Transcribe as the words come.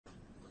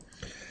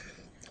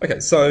Okay,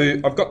 so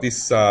I've got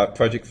this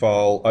project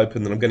file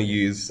open that I'm going to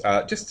use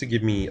just to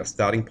give me a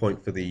starting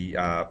point for the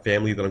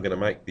family that I'm going to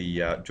make,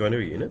 the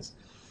joinery units.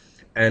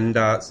 And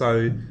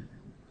so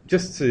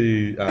just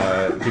to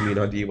give you an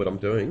idea what I'm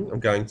doing, I'm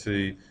going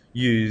to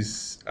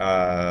use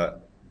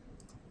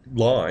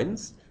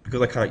lines,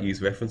 because I can't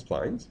use reference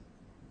planes.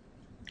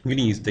 I'm going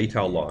to use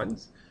detail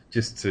lines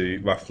just to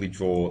roughly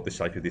draw the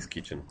shape of this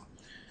kitchen.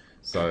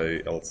 So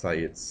I'll say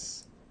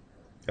it's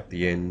at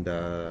the end,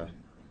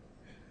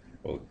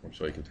 well, I'm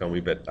sure you can tell me,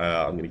 but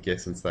I'm going to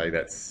guess and say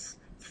that's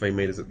 3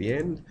 meters at the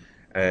end,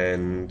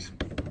 and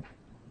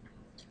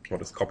I'll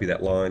just copy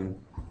that line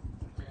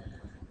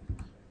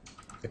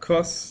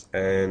across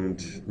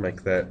and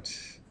make that,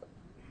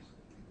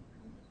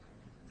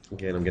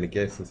 again, I'm going to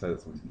guess and say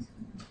that's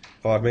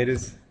 5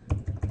 meters.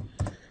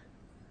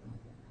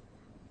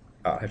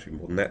 It has to be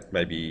more than that,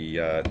 maybe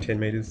 10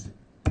 meters.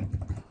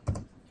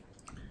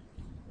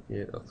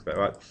 Yeah, that's about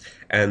right.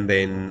 And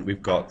then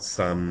we've got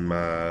some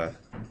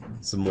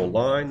more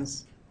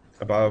lines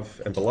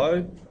above and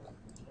below.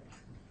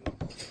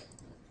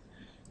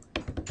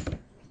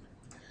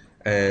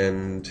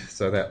 And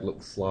so that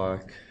looks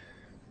like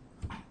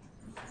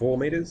 4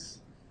 meters.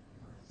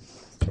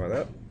 Let's try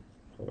that.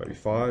 Or maybe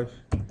 5.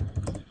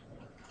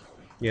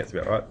 Yeah, it's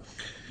about right.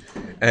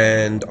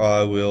 And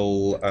I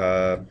will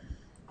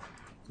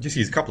just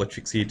use a couple of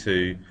tricks here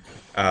to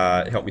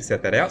help me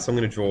set that out. So I'm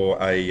going to draw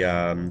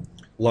a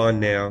line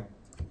now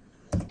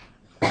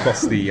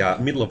across the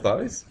middle of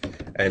those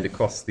and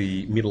across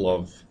the middle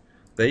of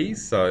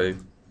these. So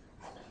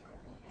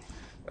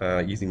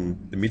using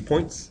the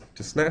midpoints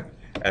to snap,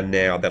 and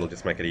now that'll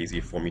just make it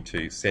easier for me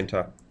to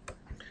center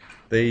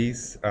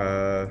these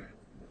long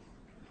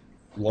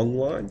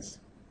lines,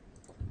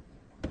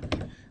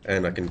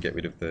 and I can get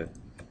rid of the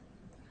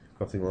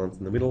crossing lines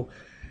in the middle,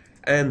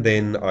 and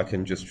then I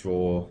can just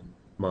draw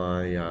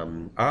my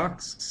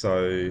arcs.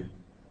 So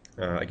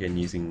again,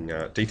 using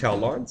detail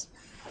lines,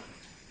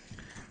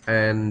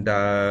 and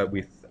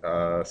with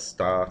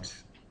start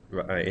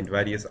end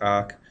radius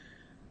arc,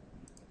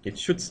 it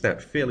should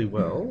snap fairly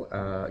well.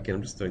 Again,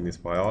 I'm just doing this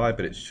by eye,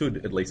 but it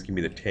should at least give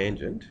me the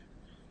tangent.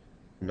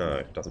 No,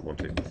 it doesn't want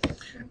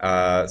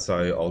to.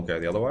 So I'll go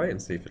the other way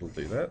and see if it'll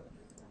do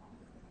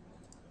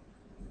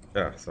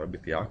that. So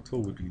with the arc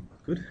tool would be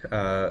good.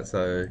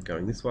 So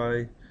going this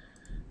way.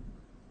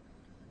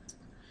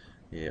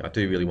 Yeah, I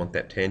do really want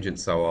that tangent,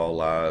 so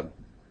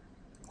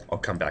I'll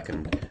come back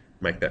and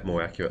make that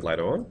more accurate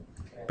later on.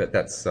 But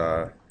that's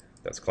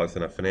close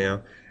enough for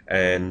now.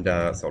 And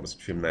so I'll just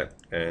trim that,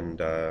 and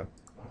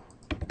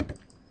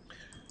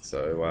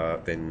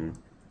so then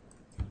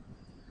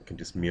I can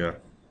just mirror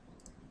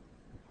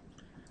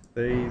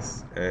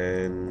these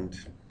and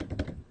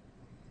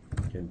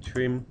again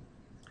trim.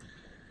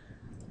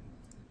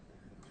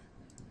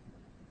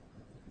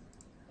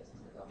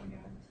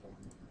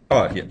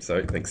 Oh, yep,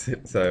 so thanks.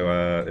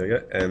 So there we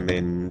go, and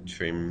then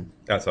trim,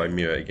 sorry,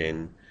 mirror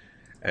again,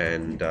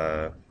 and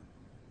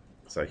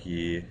so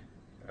here,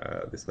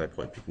 there's no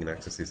point picking an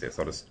axis there,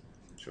 so I'll just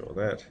draw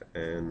that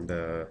and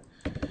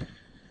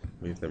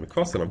move them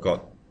across, and I've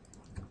got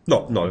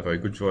not a very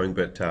good drawing,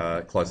 but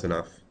close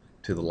enough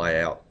to the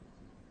layout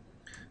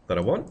that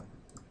I want.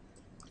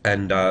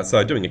 And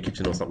so doing a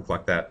kitchen or something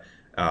like that,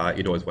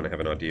 you'd always want to have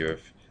an idea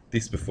of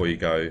this before you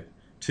go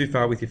too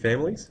far with your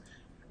families.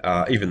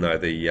 Even though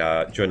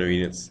the joinery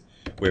units,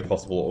 where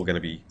possible, are all going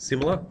to be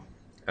similar,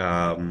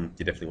 you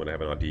definitely want to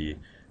have an idea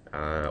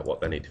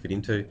what they need to fit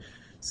into.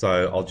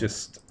 So I'll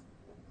just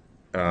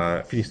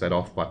finish that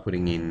off by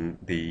putting in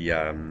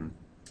the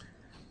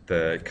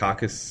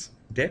carcass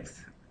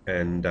depth,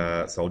 and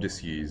so I'll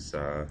just use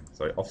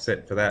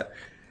offset for that,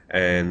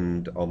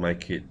 and I'll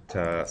make it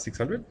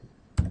 600.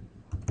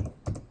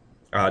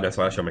 No,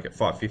 sorry, I'll make it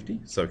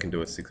 550, so we can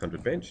do a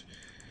 600 bench,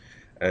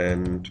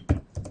 and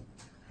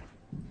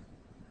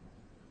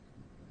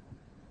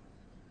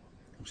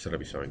should I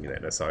be showing you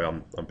that? No, sorry,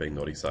 I'm being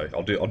naughty, so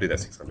I'll do that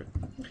 600.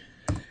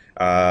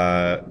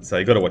 So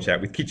you've got to watch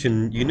out with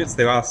kitchen units.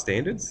 There are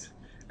standards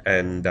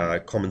and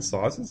common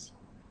sizes,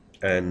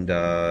 and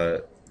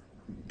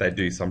they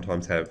do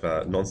sometimes have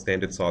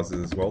non-standard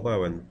sizes as well,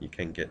 though, and you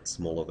can get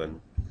smaller than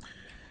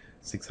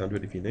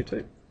 600 if you need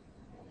to.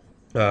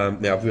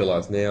 Now I've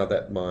realised now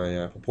that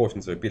my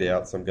proportions are a bit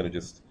out, so I'm going to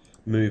just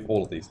move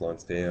all of these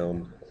lines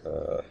down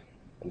a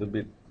little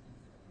bit,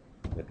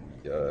 maybe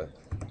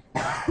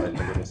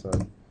 800 or so.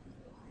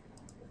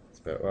 That's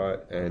about right,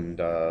 and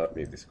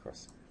move this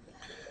across.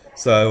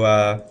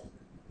 So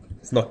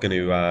it's not going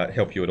to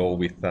help you at all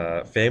with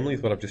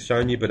families, what I've just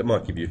shown you, but it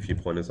might give you a few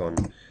pointers on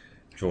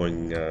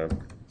drawing,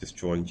 just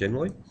drawing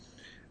generally.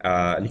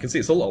 And you can see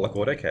it's a lot like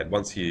AutoCAD.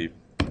 Once you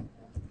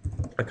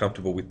are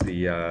comfortable with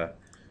the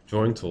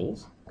drawing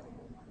tools,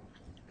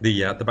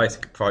 the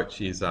basic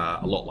approach is a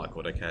lot like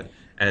AutoCAD.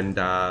 And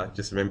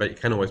just remember, you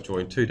can always draw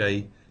in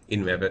 2D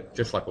in Revit,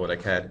 just like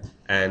AutoCAD,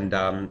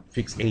 and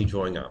fix any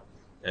drawing up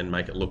and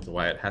make it look the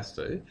way it has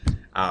to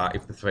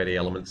if the 3D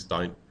elements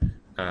don't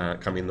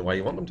come in the way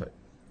you want them to,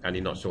 and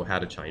you're not sure how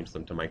to change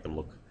them to make them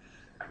look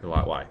the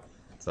right way.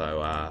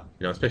 So,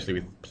 especially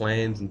with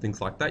plans and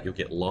things like that, you'll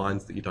get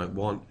lines that you don't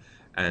want,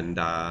 and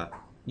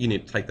you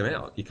need to take them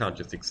out. You can't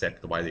just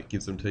accept the way that it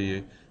gives them to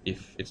you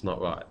if it's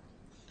not right.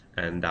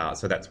 And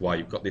so that's why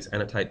you've got this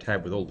annotate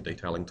tab with all the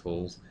detailing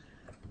tools,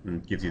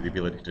 and gives you the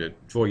ability to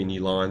draw your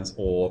new lines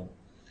or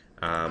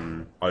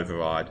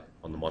override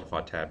on the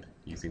modify tab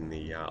using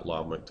the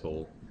line work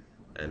tool.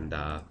 And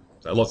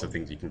so lots of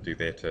things you can do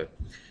there to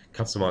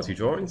customize your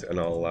drawings, and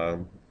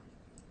I'll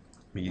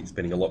be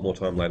spending a lot more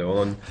time later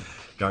on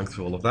going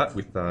through all of that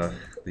with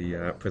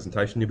the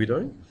presentation you'll be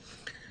doing.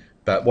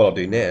 But what I'll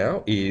do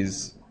now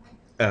is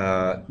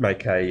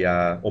make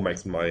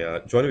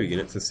my joinery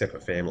units as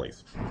separate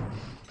families.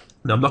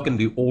 Now, I'm not going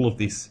to do all of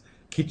this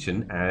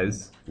kitchen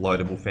as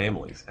loadable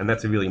families, and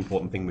that's a really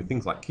important thing with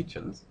things like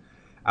kitchens.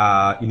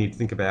 You need to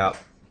think about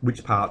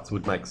which parts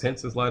would make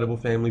sense as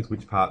loadable families,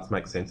 which parts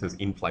make sense as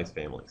in-place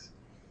families.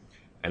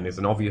 And there's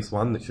an obvious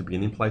one that should be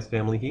an in-place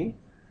family here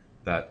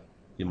that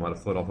you might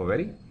have thought of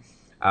already.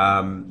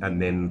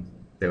 And then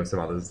there are some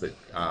others that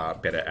are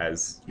better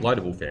as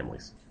loadable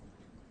families.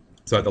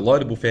 So the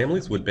loadable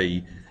families would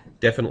be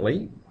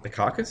definitely the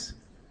carcass,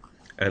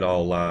 and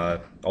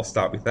I'll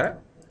start with that.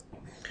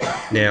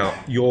 Now,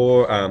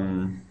 your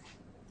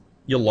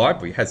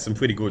library has some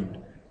pretty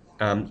good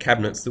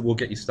cabinets that will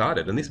get you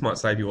started, and this might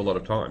save you a lot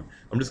of time.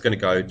 I'm just going to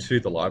go to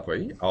the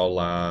library.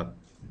 I'll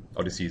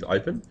just use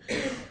open,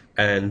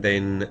 and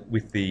then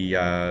with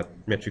the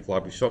metric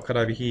library shortcut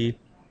over here.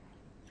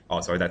 Oh,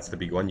 sorry, that's the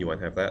big one. You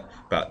won't have that,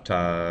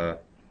 but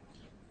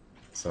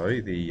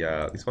sorry,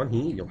 this one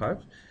here you'll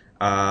have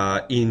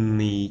in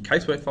the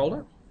casework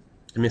folder,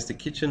 domestic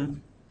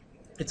kitchen.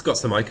 It's got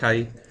some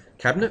okay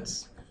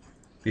cabinets,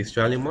 the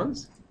Australian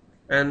ones,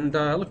 and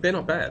look, they're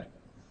not bad.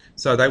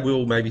 So they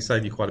will maybe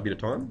save you quite a bit of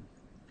time.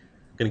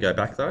 I'm going to go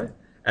back though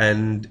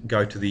and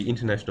go to the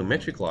International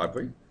Metric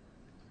Library,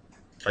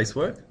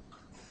 casework,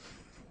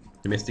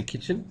 domestic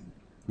kitchen.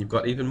 You've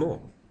got even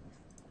more.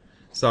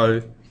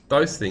 So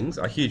those things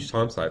are huge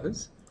time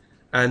savers,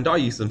 and I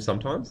use them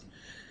sometimes.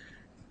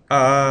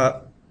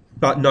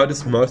 But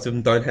notice most of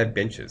them don't have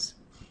benches.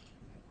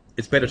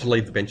 It's better to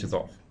leave the benches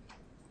off.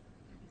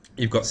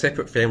 You've got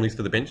separate families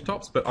for the bench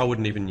tops, but I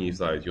wouldn't even use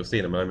those. You'll see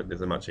in a moment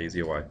there's a much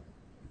easier way.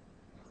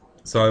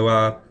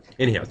 So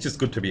anyhow, it's just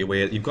good to be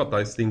aware that you've got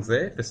those things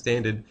there for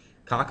standard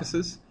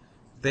carcasses.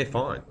 They're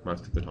fine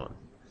most of the time.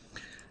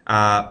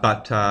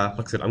 But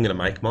like I said, I'm going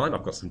to make mine.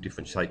 I've got some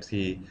different shapes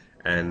here,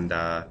 and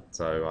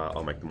so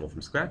I'll make them all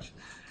from scratch.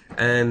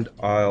 And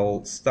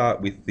I'll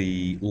start with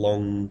the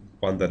long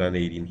one that I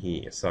need in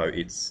here. So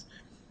it's,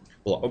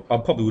 well, I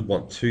probably would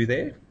want two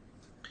there,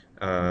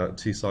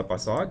 two side by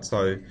side.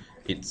 So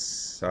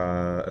it's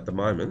at the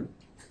moment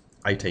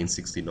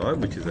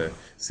 1869, which is a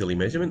silly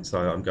measurement. So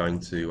I'm going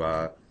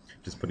to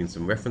just put in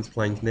some reference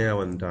planes now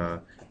and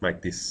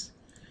make this,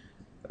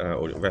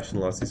 or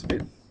rationalise this a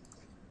bit.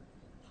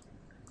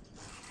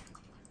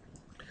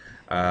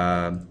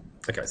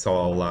 Okay, so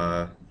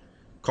I'll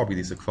copy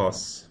this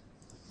across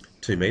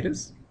 2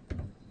 meters,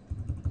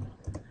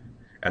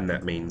 and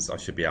that means I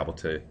should be able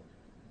to,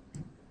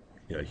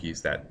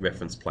 use that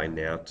reference plane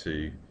now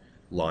to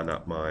line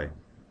up my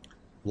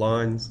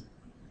lines,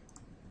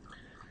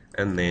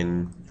 and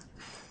then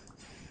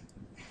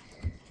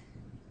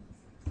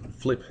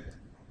flip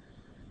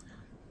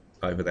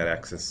over that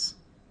axis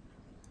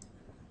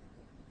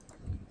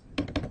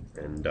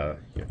and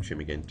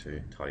trim again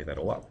to tidy that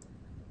all up.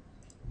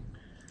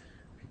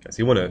 Okay, so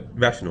you want a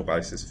rational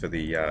basis for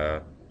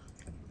the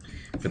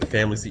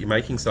families that you're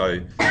making, so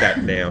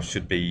that now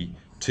should be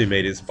 2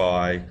 meters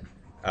by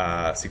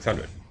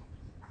 600.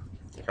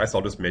 Okay, so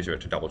I'll just measure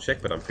it to double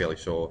check, but I'm fairly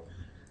sure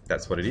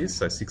that's what it is.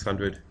 So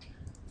 600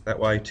 that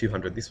way,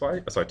 200 this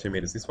way, sorry, 2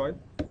 meters this way.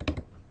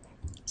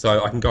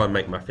 So I can go and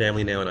make my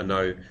family now, and I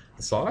know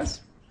the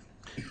size.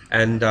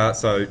 And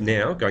so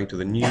now, going to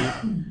the new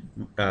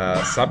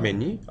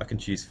sub-menu, I can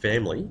choose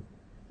family,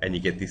 and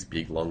you get this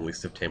big long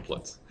list of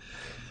templates.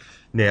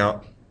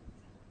 Now,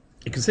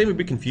 it can seem a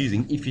bit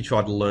confusing if you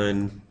try to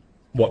learn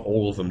what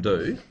all of them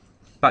do,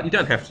 but you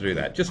don't have to do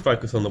that. Just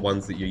focus on the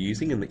ones that you're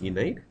using and that you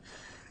need.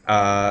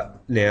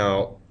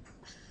 Now,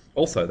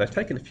 also, they've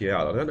taken a few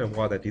out. I don't know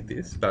why they did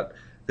this, but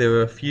there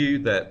are a few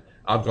that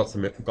I've got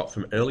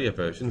from earlier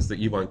versions that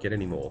you won't get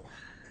anymore.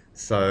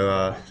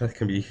 So that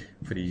can be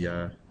pretty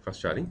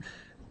frustrating.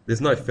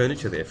 There's no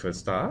furniture there for a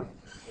start.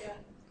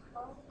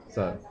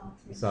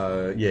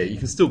 So yeah, you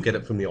can still get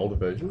it from the older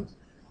versions.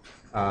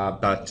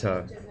 But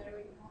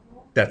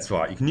that's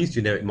right. You can use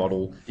generic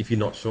model if you're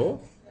not sure,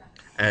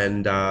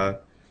 and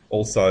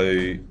also,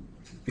 you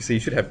see, you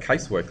should have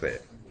casework there.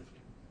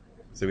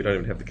 So we don't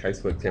even have the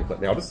casework template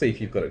now. I'll just see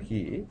if you've got it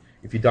here.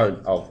 If you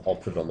don't, I'll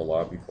put it on the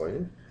library for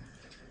you.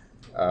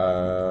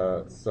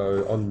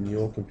 So on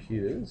your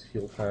computers,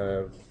 you'll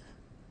have.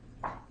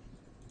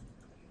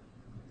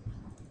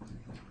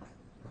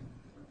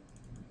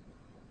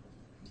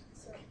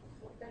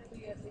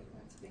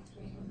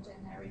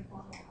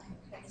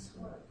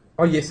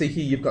 Oh yeah, see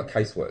here you've got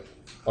casework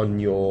on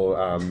your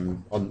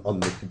on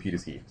the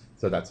computers here,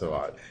 so that's all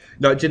right.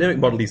 No, generic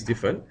model is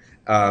different,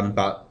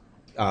 but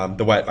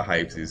the way it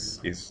behaves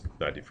is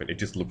no different. It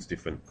just looks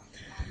different.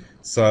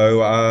 So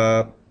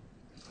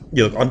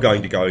yeah, look, I'm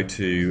going to go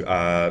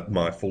to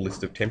my full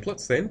list of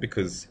templates then,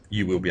 because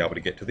you will be able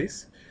to get to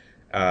this.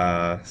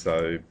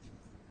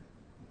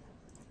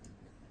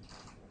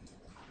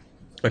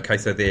 Okay,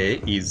 so there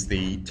is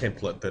the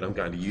template that I'm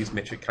going to use,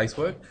 metric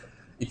casework.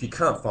 If you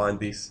can't find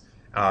this,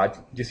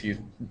 just use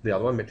the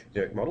other one, metric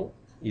generic model,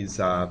 is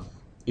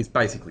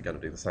basically going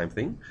to do the same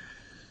thing.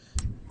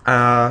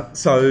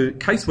 So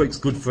casework's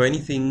good for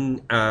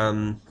anything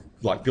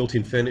like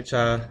built-in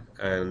furniture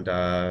and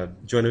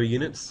joinery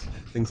units,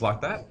 things like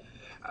that.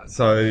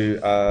 So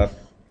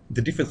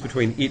the difference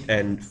between it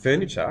and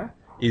furniture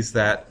is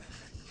that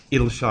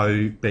it'll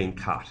show being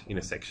cut in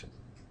a section,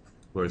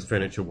 whereas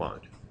furniture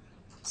won't.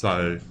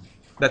 So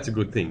that's a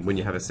good thing. When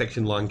you have a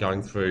section line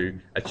going through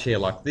a chair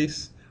like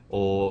this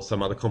or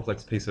some other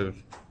complex piece of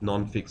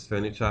non-fixed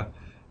furniture,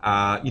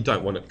 you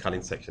don't want it cut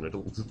in section. It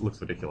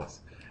looks ridiculous.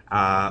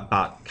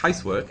 But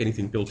casework,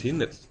 anything built in,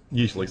 that's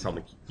usually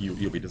something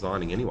you'll be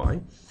designing anyway,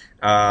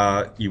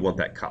 you want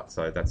that cut.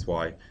 So that's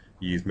why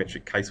you use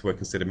metric casework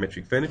instead of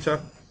metric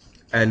furniture.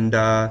 And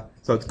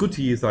so it's good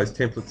to use those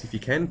templates if you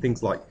can.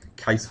 Things like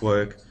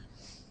casework,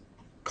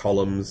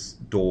 columns,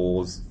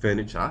 doors,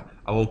 furniture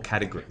are all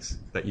categories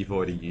that you've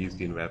already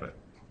used in Revit.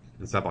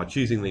 And so by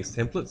choosing these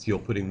templates, you're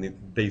putting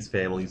these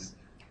families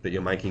that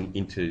you're making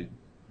into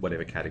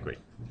whatever category.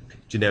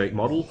 Generic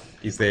model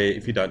is there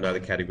if you don't know the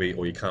category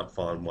or you can't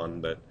find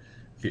one that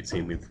fits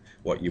in with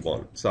what you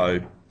want. So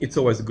it's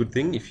always a good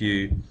thing if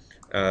you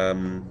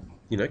can't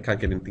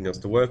get anything else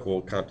to work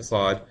or can't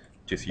decide,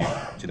 just use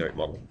generic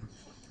model.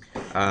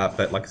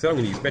 But like I said, I'm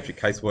going to use metric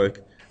casework,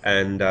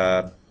 and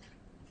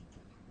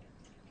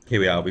here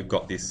we are. We've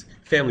got this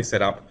family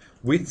set up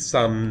with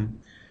some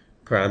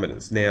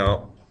parameters.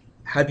 Now,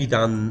 have you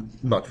done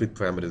much with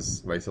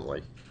parameters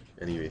recently?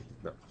 Anyway,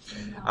 no.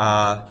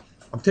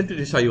 I'm tempted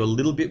to show you a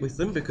little bit with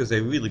them because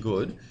they're really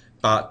good,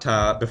 but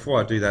before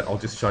I do that, I'll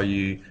just show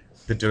you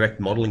the direct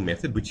modelling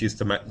method, which is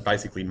to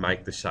basically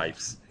make the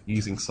shapes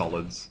using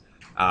solids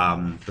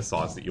the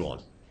size that you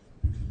want.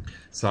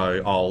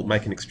 So I'll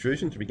make an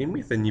extrusion to begin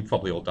with, and you've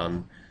probably all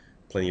done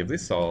plenty of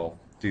this, so I'll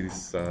do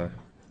this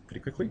pretty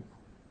quickly.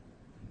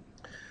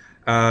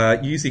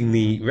 Using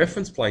the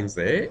reference planes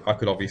there, I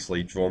could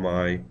obviously draw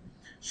my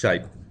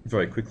shape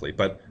very quickly,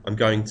 but I'm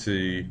going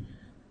to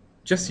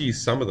just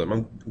use some of them.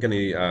 I'm going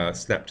to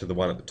snap to the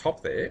one at the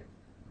top there,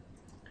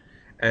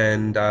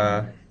 and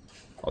oh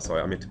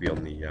sorry, I meant to be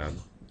on the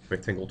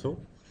rectangle tool.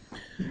 So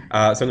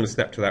I'm going to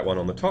snap to that one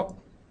on the top,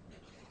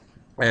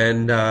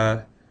 and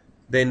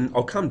then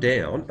I'll come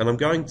down and I'm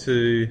going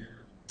to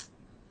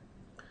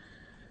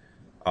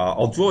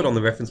I'll draw it on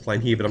the reference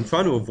plane here, but I'm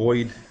trying to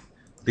avoid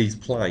these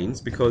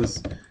planes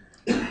because,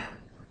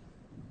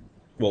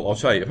 well, I'll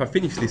show you. If I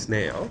finish this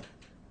now,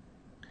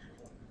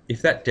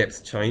 if that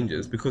depth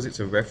changes, because it's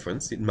a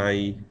reference, it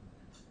may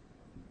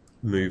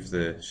move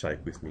the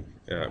shape with me,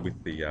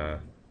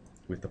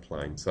 with the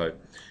plane. So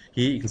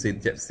here you can see the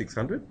depth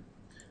 600.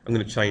 I'm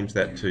going to change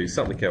that to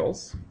something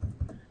else,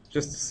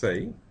 just to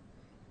see.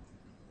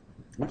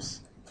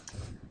 Oops,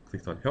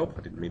 clicked on help,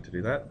 I didn't mean to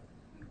do that.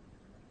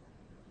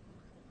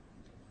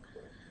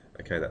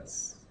 Okay,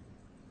 that's,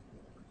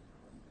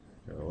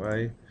 go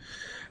away.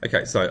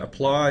 Okay, so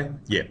apply,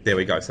 yeah, there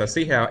we go. So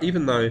see how,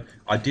 even though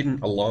I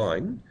didn't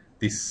align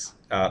this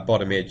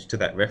bottom edge to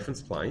that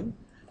reference plane,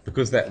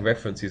 because that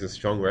reference is a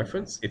strong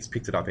reference, it's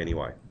picked it up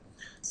anyway.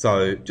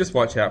 So just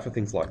watch out for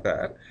things like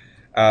that.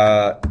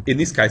 In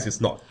this case,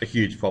 it's not a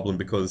huge problem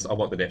because I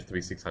want the depth to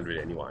be 600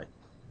 anyway.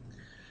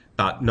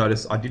 But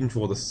notice I didn't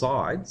draw the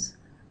sides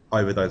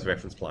over those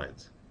reference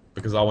planes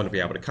because I want to be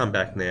able to come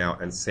back now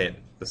and set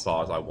the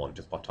size I want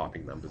just by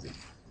typing numbers in.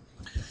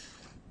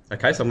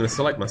 Okay, so I'm going to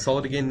select my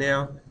solid again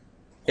now,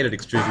 edit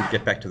extrusion,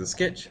 get back to the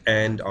sketch,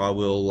 and I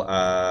will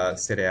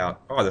set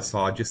out either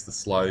side, just the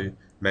slow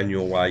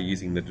manual way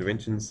using the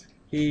dimensions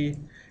here,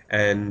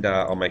 and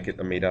I'll make it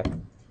 1 meter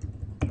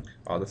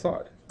either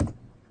side.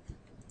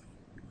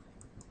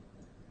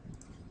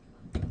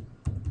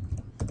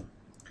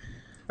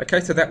 Okay,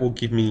 so that will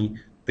give me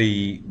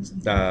the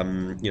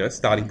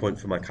starting point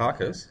for my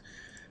carcass.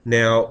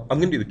 Now I'm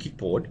going to do the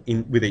kickboard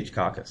with each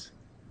carcass,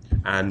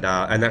 and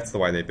that's the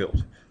way they're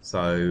built.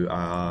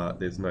 So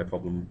there's no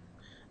problem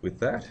with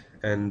that.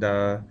 And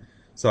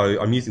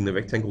so I'm using the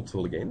rectangle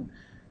tool again,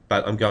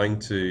 but I'm going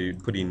to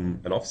put in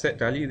an offset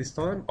value this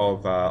time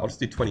of I'll just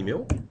do 20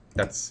 mil.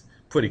 That's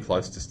pretty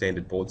close to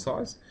standard board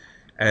size,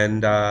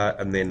 and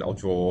then I'll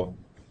draw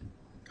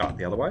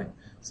the other way.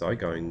 So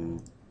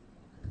going.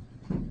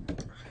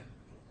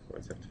 I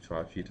always have to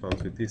try a few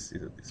times with this.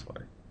 Is it this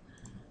way?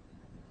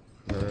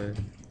 No.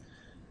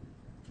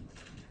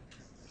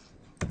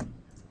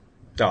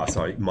 Oh,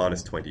 sorry,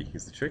 minus 20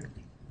 is the trick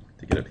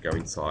to get it to go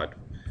inside.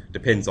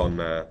 Depends on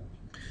the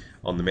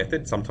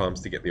method.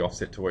 Sometimes to get the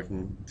offset to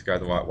go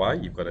the right way,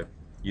 you've got to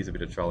use a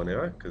bit of trial and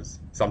error because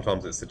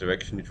sometimes it's the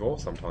direction you draw,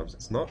 sometimes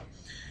it's not.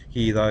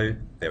 Here though,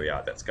 there we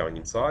are. That's going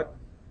inside.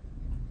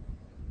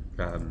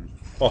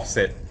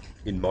 Offset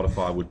in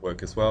modify would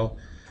work as well.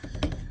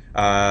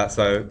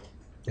 So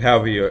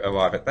however you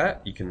arrive at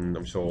that, you can,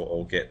 I'm sure,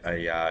 all get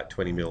a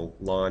 20mm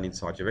line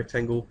inside your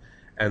rectangle,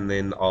 and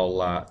then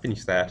I'll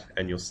finish that,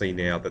 and you'll see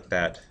now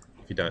that,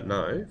 if you don't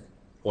know,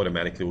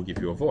 automatically will give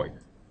you a void.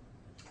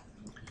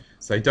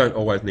 So you don't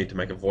always need to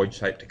make a void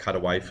shape to cut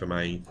away from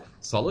a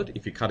solid.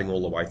 If you're cutting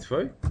all the way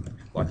through,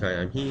 like I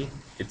am here,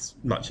 it's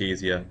much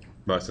easier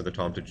most of the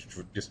time to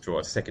just draw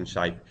a second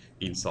shape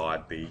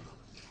inside the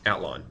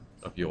outline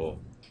of your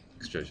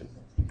extrusion.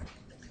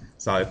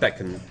 So that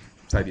can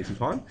save you some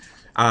time.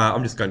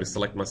 I'm just going to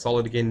select my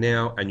solid again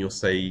now, and you'll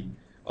see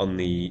on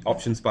the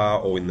options bar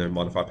or in the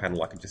modify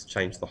panel I can just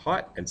change the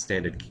height, and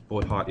standard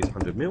kickboard height is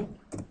 100mm.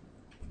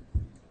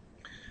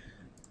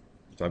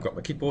 So I've got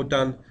my kickboard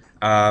done.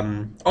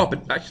 Oh,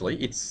 but actually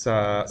it's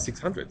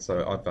 600,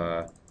 so I've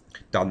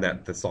done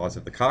that the size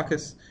of the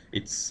carcass.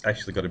 It's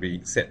actually got to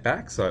be set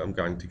back, so I'm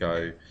going to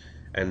go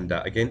and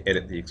again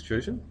edit the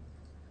extrusion,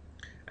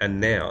 and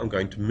now I'm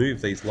going to move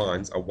these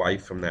lines away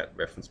from that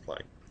reference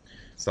plane.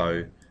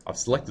 So I've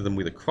selected them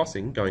with a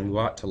crossing going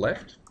right to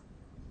left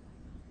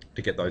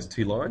to get those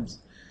two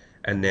lines,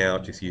 and now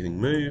just using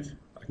move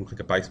I can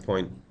click a base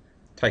point,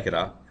 take it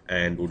up,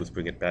 and we'll just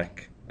bring it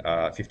back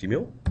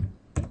 50mm.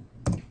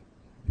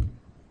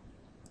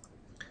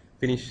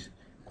 Finish.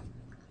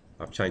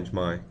 I've changed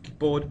my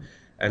kickboard,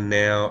 and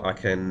now I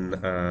can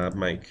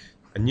make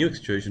a new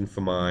extrusion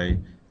for my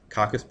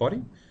carcass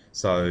body.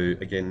 So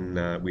again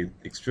with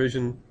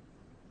extrusion,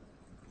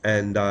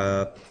 and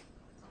now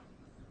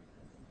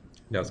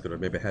I've got to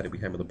remember how do we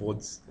hammer the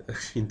boards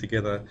in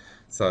together.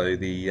 So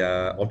the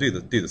I'll do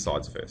the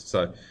sides first.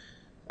 So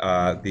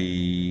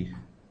the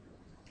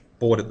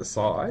board at the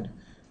side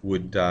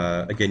would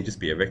again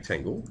just be a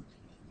rectangle.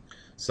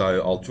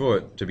 So I'll draw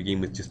it to begin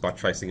with just by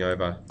tracing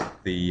over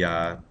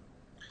the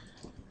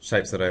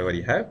shapes that I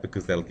already have,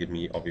 because that'll give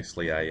me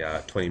obviously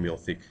a 20mm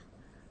thick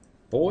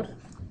board.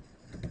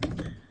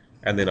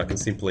 And then I can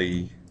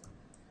simply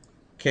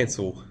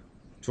cancel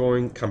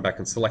drawing, come back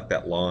and select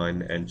that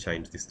line and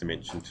change this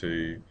dimension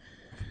to,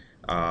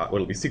 well,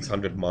 it'll be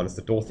 600 minus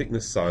the door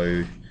thickness,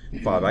 so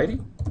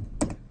 580.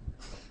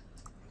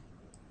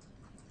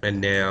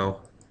 And now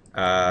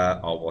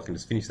I can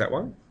just finish that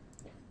one.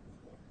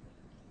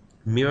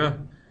 Mirror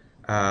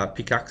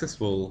pick axis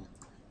will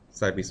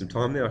save me some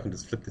time there. I can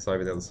just flip this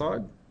over the other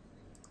side.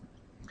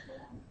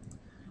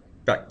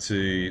 Back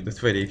to the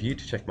 3D view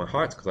to check my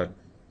heights, because I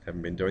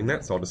haven't been doing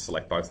that, so I'll just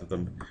select both of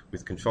them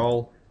with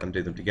control and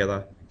do them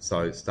together.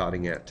 So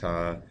starting at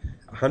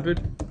 100,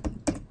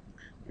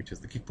 which is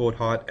the kickboard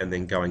height, and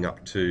then going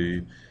up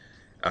to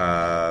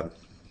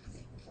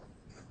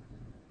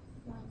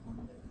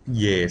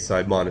yeah,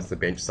 so minus the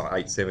bench, so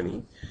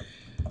 870.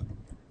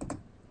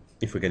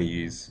 If we're going to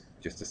use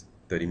just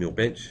a 30mm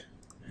bench,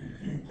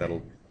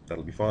 that'll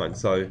be fine.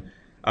 So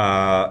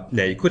now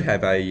you could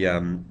have a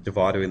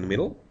divider in the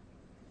middle,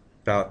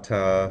 but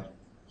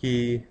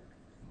here,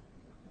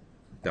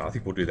 no, I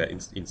think we'll do that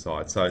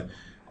inside. So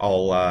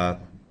I'll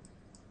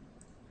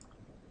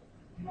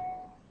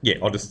yeah,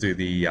 I'll just do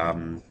the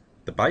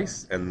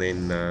base, and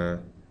then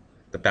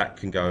the back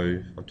can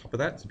go on top of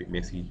that. It's a bit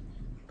messy,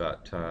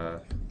 but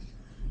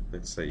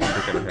let's see.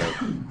 We're going to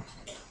have,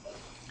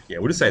 yeah,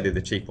 we'll just say they're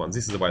the cheap ones.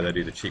 This is the way they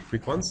do the cheap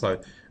quick ones.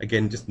 So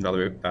again, just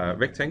another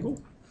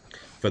rectangle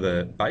for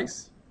the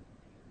base,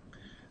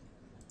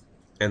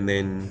 and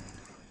then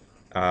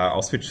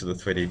I'll switch to the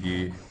 3D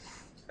view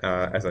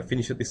as I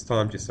finish it this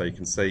time, just so you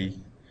can see,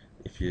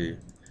 if you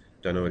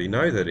don't already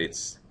know, that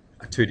it's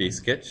a 2D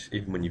sketch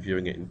even when you're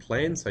viewing it in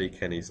plan, so you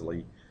can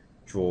easily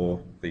draw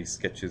these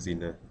sketches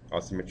in an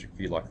isometric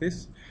view like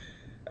this.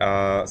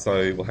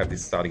 So we'll have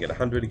this starting at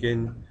 100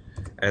 again,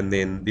 and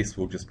then this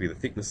will just be the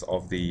thickness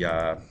of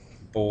the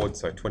board,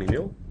 so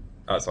 20mm,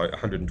 sorry,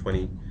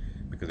 120,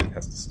 because it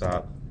has to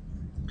start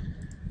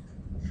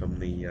from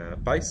the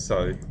base.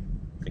 So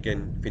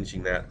again,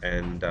 finishing that,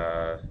 and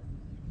I've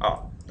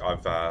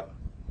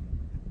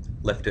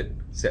left it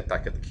set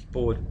back at the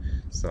kickboard,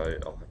 so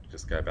I'll have to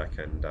just go back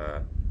and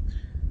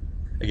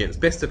again, it's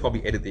best to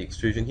probably edit the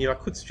extrusion here. I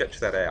could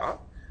stretch that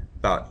out,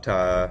 but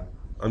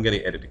I'm going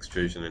to edit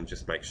extrusion and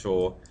just make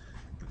sure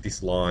that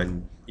this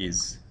line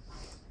is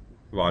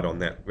right on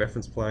that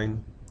reference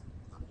plane.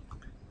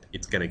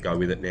 It's going to go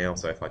with it now,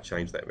 so if I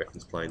change that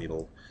reference plane,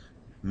 it'll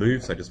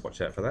move, so just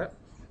watch out for that.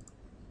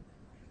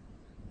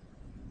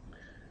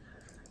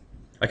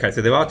 Okay,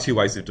 so there are two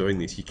ways of doing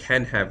this. You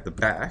can have the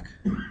back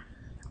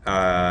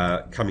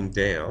coming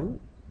down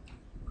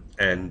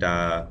and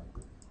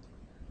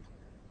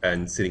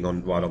sitting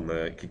on right on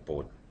the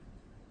kickboard,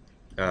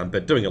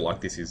 but doing it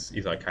like this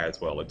is okay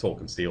as well. It's all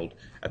concealed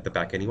at the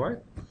back anyway,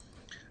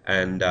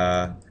 and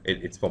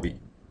it's probably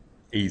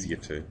easier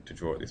to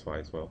draw it this way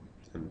as well,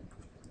 and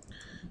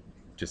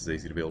just as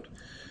easy to build.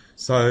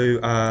 So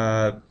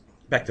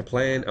back to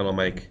plan, and I'll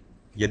make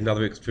yet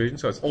another extrusion.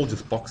 So it's all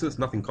just boxes,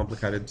 nothing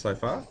complicated so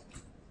far.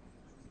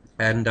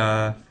 And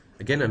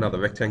again, another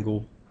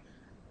rectangle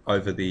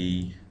over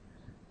the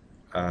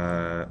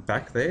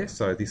back there.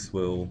 So this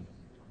will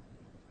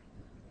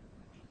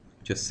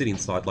just sit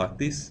inside like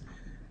this.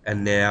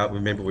 And now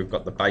remember, we've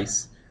got the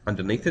base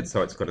underneath it,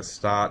 so it's got to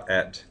start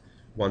at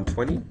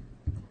 120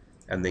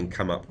 and then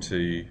come up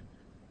to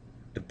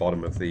the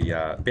bottom of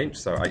the bench,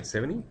 so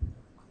 870.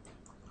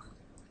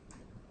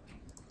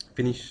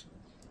 Finish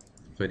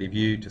 3D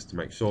view just to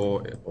make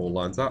sure it all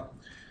lines up.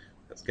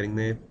 That's getting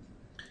there.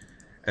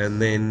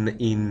 And then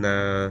in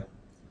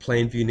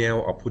plan view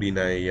now, I'll put in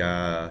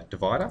a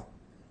divider.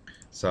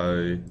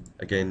 So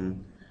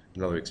again,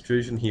 another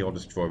extrusion here. I'll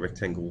just draw a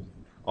rectangle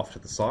off to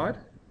the side.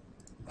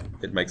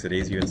 It makes it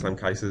easier in some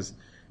cases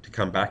to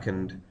come back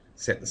and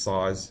set the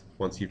size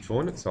once you've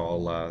drawn it. So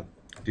I'll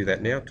do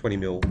that now.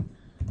 20mm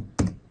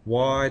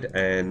wide,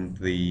 and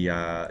the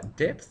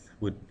depth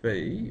would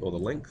be, or the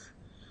length,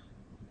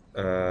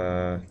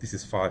 this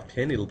is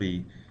 510. It'll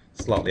be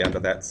slightly under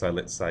that, so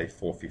let's say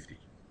 450.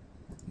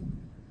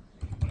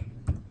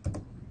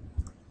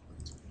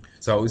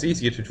 So it was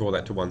easier to draw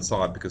that to one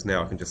side because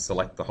now I can just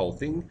select the whole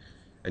thing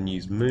and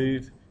use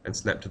move and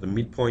snap to the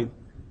midpoint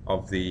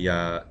of the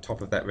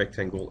top of that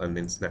rectangle and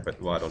then snap it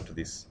right onto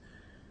this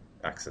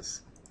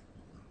axis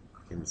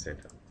in the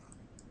center.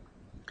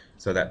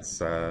 So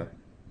that's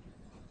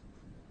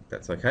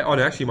okay. Oh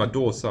no, actually my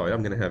doors, sorry,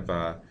 I'm going to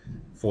have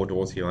 4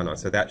 doors here, I know.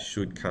 So that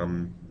should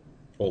come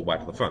all the way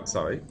to the front,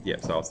 sorry.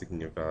 Yep, so I was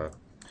thinking of,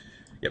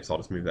 yep, so I'll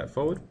just move that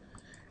forward.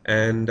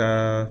 And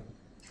is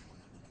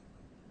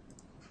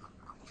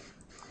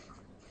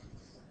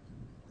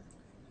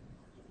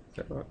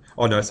that right?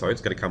 Oh no, sorry,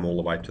 it's going to come all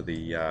the way to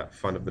the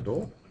front of the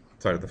door.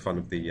 Sorry, to the front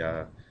of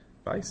the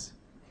base.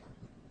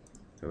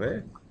 So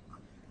there.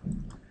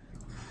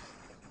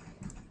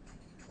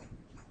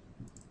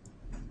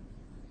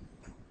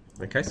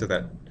 Okay, so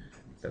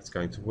that's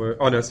going to work.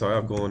 Oh no, sorry,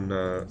 I've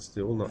gone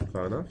still not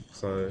far enough.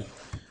 So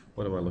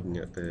what am I looking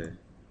at there?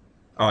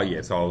 Oh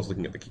yeah, so I was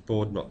looking at the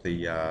kickboard, not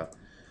the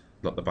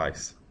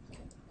base.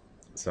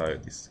 So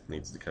this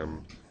needs to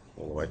come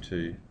all the way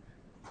to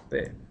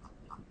there.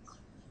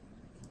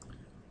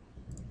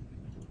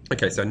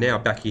 Okay, so now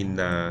back in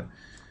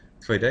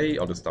 3D,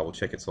 I'll just double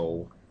check it's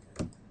all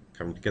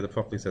coming together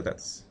properly, so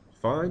that's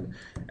fine.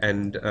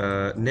 And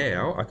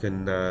now I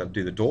can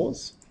do the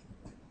doors.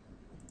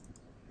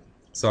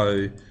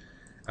 So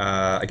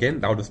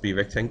again, they'll just be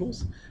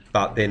rectangles,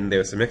 but then there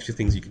are some extra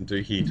things you can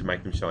do here to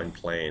make them show in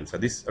plan. So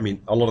this, I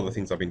mean, a lot of the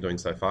things I've been doing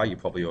so far you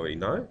probably already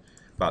know,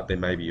 but there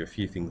may be a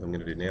few things I'm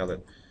going to do now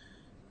that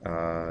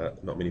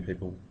not many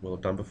people will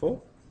have done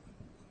before.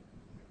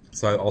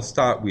 So I'll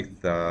start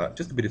with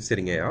just a bit of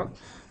setting out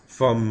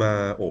from,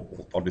 or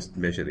I'll just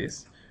measure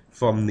this,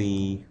 from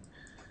the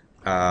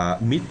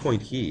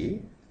midpoint here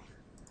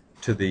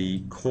to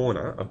the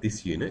corner of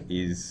this unit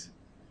is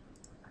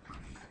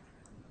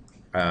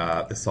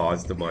the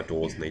size that my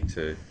doors need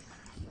to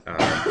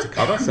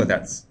cover. So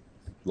that's,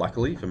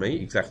 luckily for me,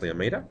 exactly 1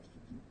 meter.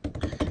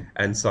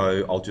 And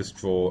so I'll just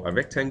draw a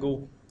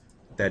rectangle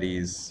that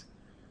is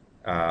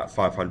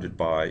 500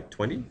 by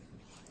 20.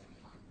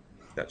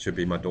 That should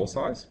be my door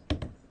size.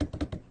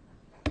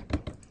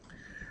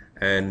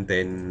 And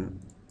then,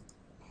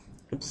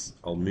 oops,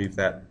 I'll move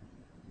that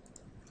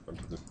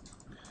onto the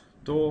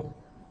door,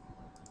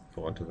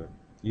 or onto the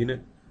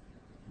unit.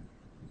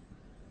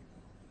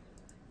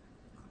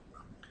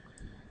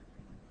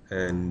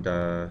 And,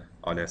 oh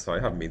no, sorry,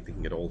 I haven't been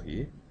thinking at all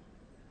here.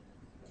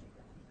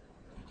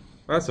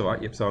 Oh, that's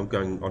alright, yep, so I'm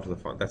going onto the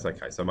front, that's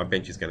okay. So my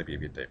bench is going to be a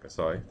bit deeper,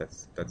 sorry,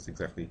 that's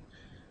exactly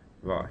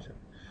right.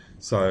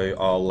 So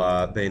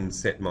I'll then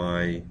set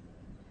my,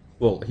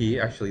 well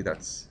here actually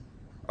that's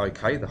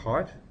okay, the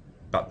height,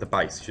 but the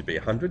base should be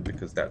 100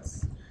 because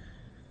that's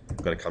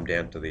got to come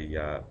down to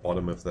the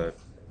bottom of the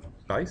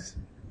base.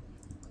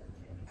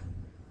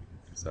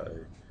 So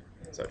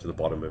to the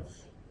bottom of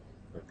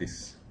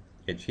this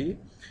edge here.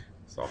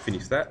 So I'll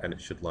finish that and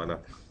it should line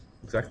up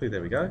exactly,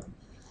 there we go.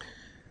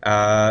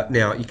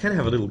 Now you can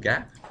have a little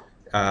gap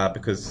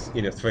because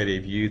in a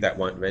 3D view that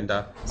won't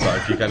render, so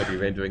if you're going to be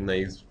rendering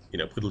these, you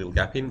know, put a little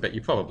gap in, but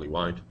you probably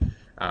won't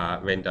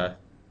render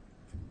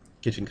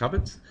kitchen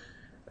cupboards.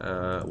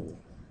 You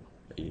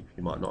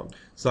might not.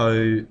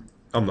 So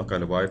I'm not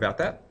going to worry about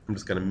that. I'm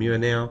just going to mirror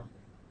now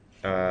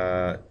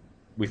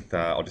with,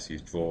 I'll just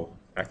use draw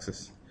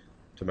axis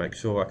to make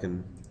sure I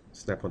can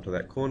snap onto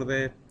that corner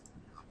there.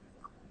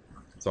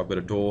 So I've got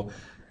a door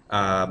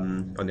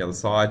on the other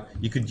side.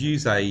 You could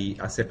use a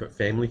separate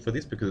family for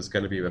this because it's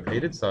going to be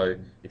repeated. So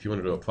if you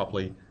want to do it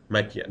properly,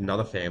 make yet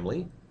another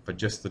family for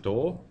just the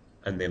door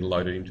and then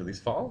load it into this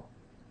file,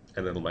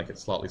 and it'll make it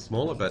slightly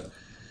smaller. But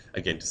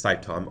again, to save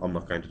time, I'm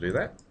not going to do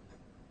that.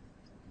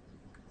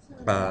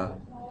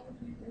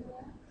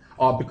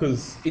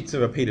 Because it's a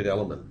repeated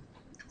element.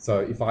 So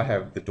if I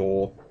have the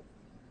door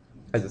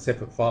as a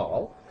separate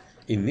file,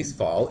 in this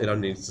file, it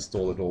only needs to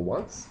store the door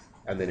once,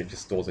 and then it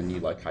just stores a new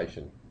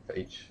location for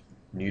each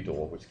new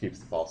door, which keeps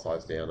the file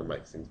size down and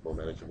makes things more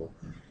manageable.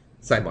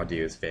 Same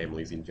idea as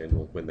families in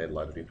general when they're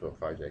loaded into a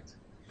project.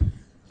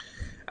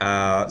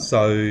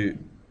 So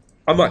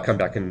I might come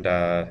back and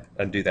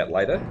do that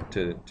later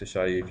to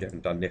show you if you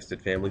haven't done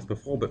nested families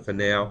before, but for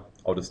now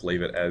I'll just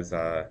leave it as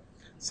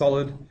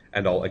solid,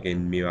 and I'll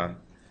again mirror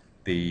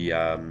the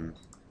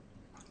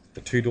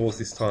 2 doors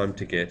this time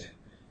to get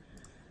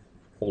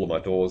all of my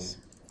doors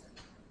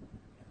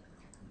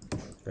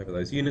over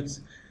those units.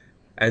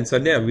 And so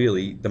now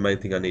really the main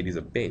thing I need is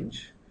a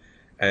bench.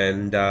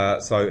 And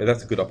so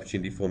that's a good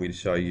opportunity for me to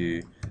show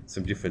you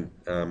some different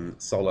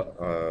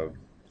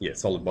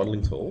solid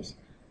modelling tools.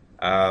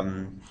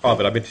 But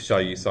I meant to show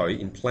you,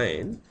 sorry, in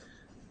plan,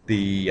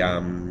 the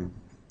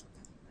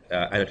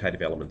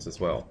annotative elements as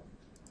well.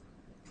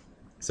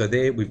 So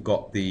there we've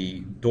got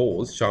the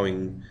doors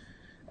showing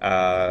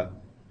as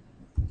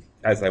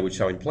they would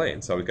show in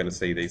plan. So we're going to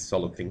see these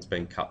solid things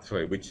being cut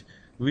through, which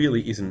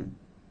really isn't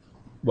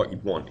what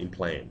you'd want in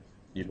plan.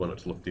 You'd want it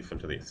to look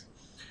different to this.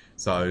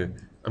 So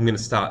I'm going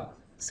to start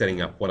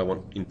setting up what I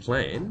want in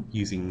plan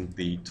using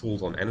the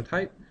tools on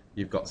Annotate.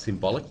 You've got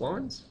symbolic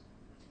lines.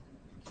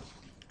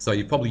 So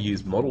you probably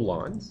use model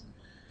lines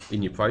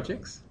in your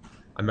projects,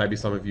 and maybe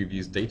some of you have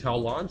used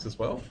detail lines as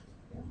well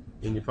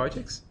in your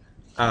projects.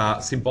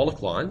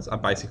 Symbolic lines are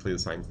basically the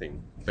same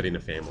thing, but in a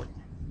family.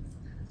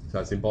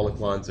 So symbolic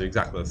lines are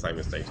exactly the same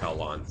as detail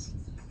lines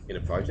in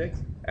a project,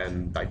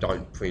 and they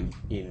don't print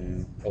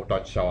in, or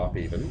don't show up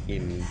even,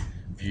 in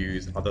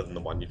views other than the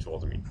one you draw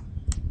them in.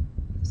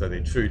 So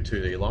they're true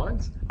 2D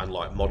lines,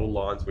 unlike model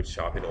lines which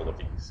show up in all the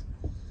views.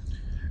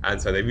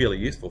 And so they're really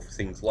useful for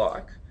things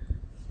like,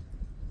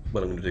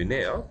 what I'm going to do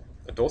now,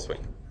 a door swing.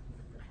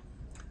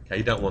 Okay,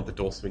 you don't want the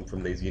door swing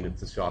from these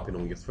units to show up in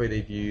all your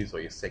 3D views or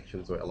your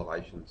sections or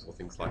elevations or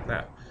things like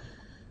that.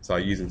 So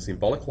using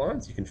symbolic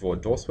lines, you can draw a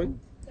door swing.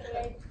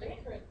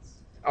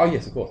 Oh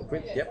yes, of course, a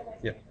print.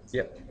 Yep.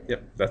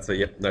 That's a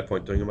yep. No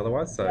point doing them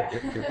otherwise. So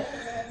yep.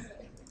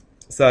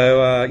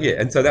 So yeah,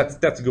 and so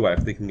that's a good way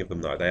of thinking of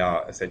them though. They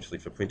are essentially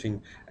for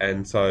printing.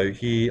 And so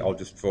here I'll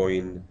just draw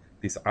in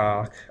this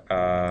arc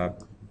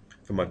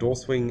for my door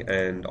swing,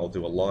 and I'll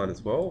do a line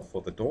as well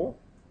for the door.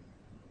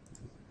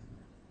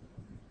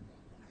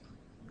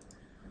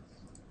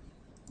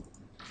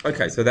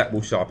 Okay, so that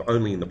will show up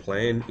only in the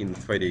plan. In the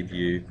 3D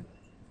view, you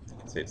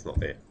can see it's not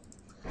there.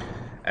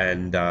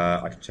 And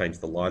I can change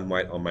the line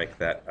weight. I'll make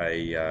that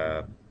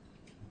a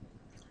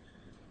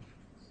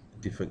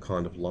different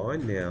kind of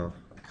line. Now,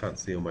 I can't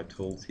see all my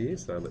tools here,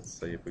 so let's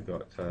see if we've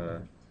got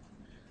a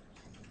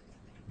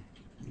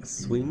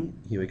swing.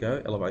 Here we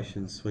go.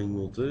 Elevation swing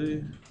will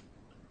do,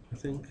 I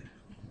think.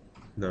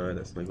 No,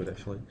 that's no good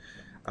actually.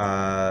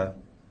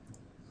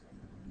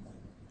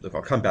 Look,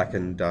 I'll come back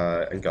and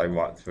go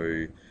right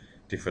through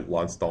different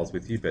line styles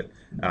with you, but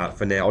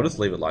for now I'll just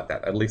leave it like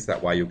that. At least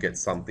that way you'll get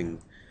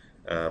something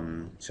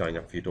showing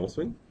up for your door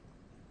swing.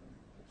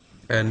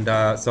 And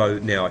so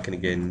now I can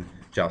again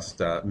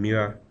just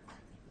mirror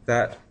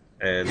that,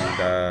 and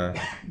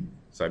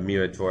so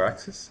mirror draw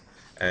axis,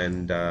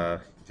 and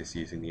just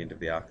using the end of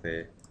the arc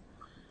there.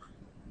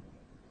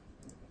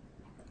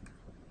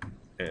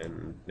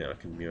 And now I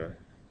can mirror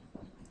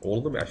all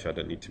of them. Actually, I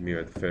don't need to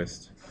mirror the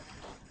first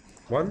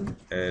one.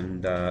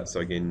 And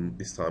so again,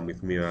 this time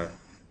with mirror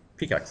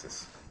pick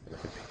axis, and I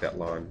can pick that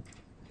line.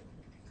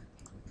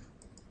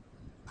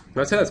 And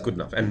I'd say that's good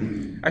enough.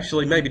 And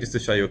actually, maybe just to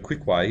show you a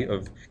quick way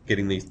of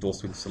getting these door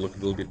swings to look a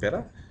little bit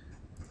better,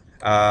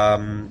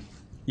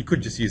 you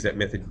could just use that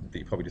method that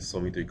you probably just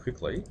saw me do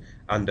quickly.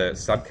 Under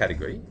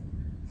subcategory,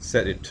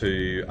 set it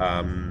to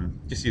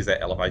just use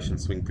that elevation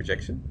swing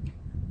projection.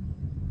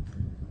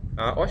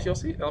 Actually, I'll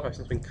see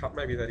elevation swing cut.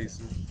 Maybe that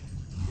is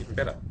even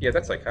better. Yeah,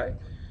 that's okay.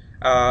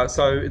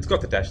 So it's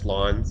got the dashed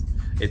lines.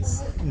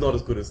 It's not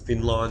as good as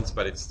thin lines,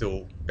 but it's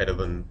still better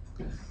than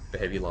the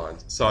heavy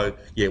lines. So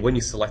yeah, when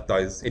you select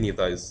any of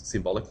those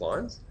symbolic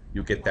lines,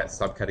 you'll get that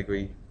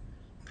subcategory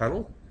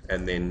panel,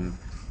 and then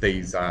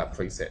these are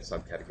preset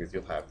subcategories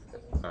you'll have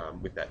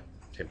with that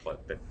template.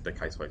 The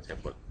casework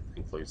template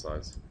includes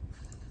those.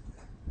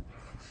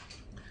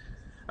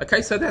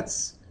 Okay, so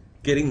that's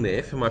getting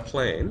there for my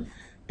plan,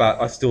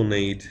 but I still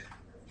need,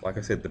 like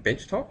I said, the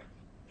bench top.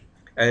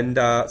 And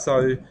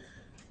so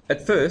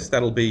at first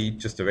that'll be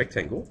just a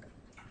rectangle.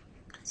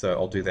 So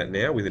I'll do that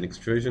now with an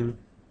extrusion,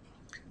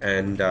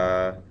 and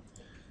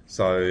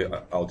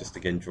so I'll just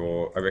again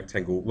draw a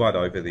rectangle right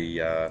over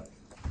the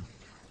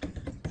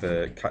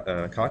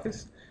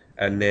carcass,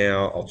 and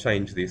now I'll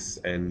change this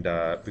and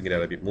bring it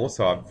out a bit more.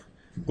 So I've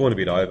gone a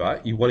bit over.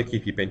 You want to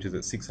keep your benches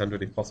at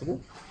 600 if possible.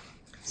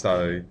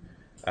 So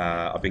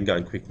I've been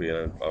going quickly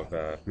and I've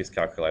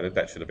miscalculated.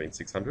 That should have been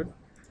 600,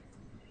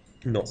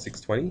 not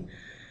 620.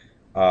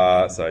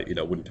 So, you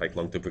know, it wouldn't take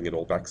long to bring it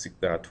all back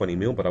 20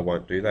 mil, but I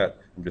won't do that.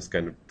 I'm just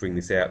going to bring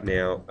this out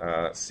now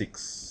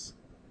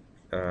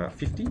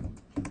 650.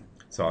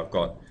 So I've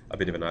got a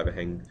bit of an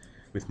overhang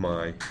with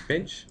my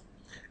bench,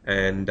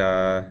 and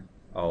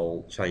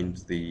I'll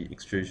change the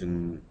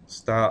extrusion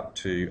start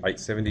to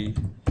 870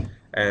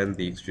 and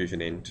the extrusion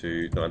end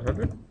to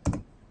 900.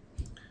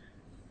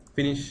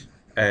 Finish,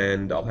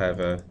 and I'll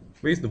have a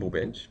reasonable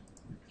bench.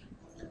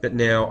 But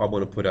now I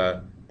want to put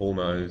a bull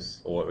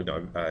nose, or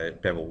no,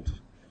 beveled,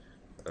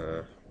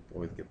 I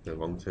always get the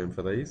wrong term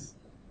for these.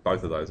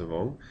 Both of those are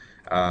wrong,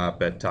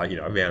 but you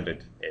know, a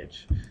rounded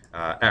edge.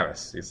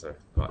 Arris is the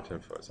right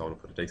term for it, so I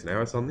want to put a decent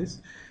arris on this.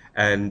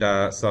 And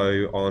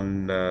so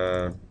on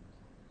the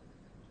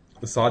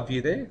side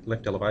view there,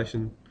 left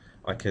elevation,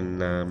 I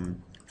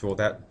can draw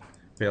that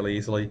fairly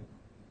easily.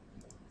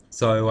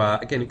 So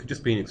again, it could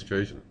just be an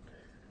extrusion.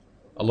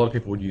 A lot of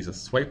people would use a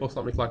sweep or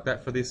something like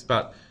that for this,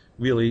 but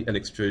really an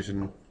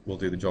extrusion will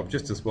do the job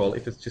just as well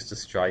if it's just a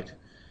straight.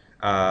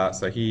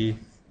 So here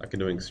I can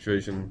do an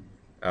extrusion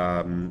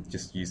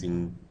just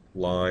using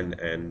line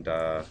and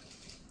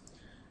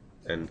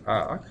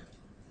arc.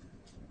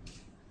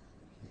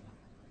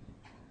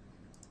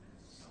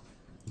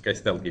 Okay,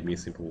 so that'll give me a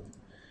simple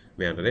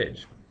rounded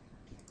edge,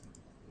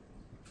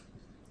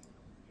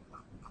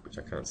 which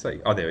I can't see.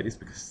 Oh, there it is,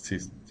 because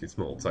it's too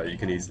small. So you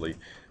can easily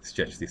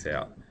stretch this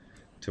out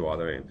to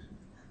either end.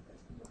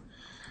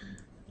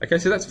 Okay,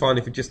 so that's fine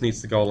if it just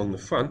needs to go along the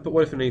front, but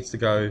what if it needs to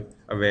go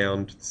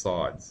around the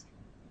sides?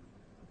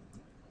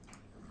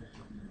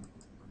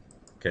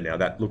 Okay, now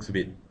that looks a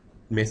bit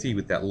messy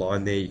with that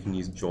line there. You can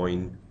use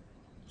Joinery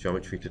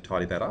to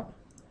tidy that up.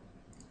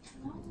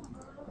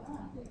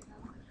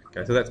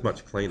 Okay, so that's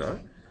much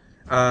cleaner.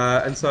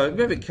 And so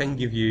Revit can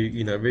give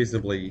you,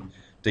 reasonably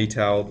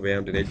detailed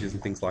rounded edges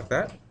and things like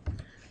that.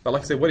 But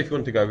like I said, what if you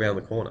wanted to go around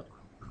the corner?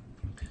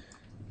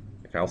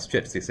 Okay, I'll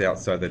stretch this out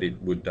so that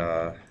it would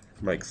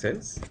make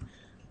sense.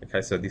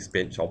 Okay, so this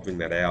bench, I'll bring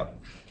that out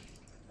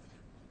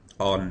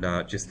on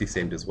just this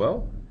end as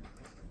well.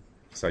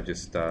 So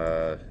just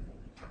 20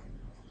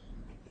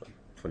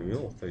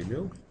 mil or 30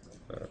 mil.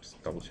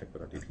 Just double check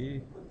what I did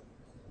here.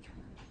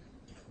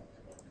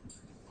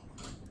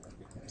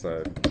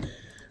 So,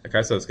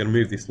 okay, so it's going to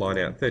move this line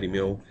out 30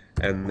 mil,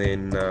 and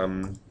then,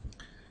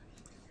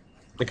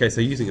 okay,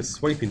 so using a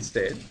sweep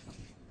instead,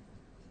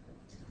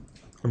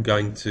 I'm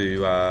going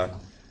to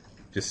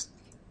just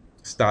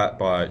start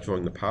by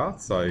drawing the path.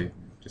 So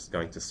just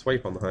going to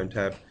sweep on the home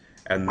tab,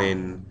 and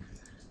then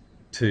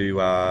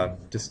to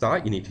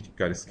start, you need to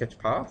go to sketch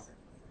path,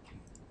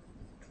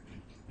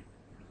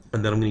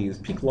 and then I'm going to use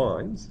pick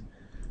lines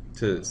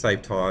to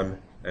save time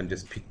and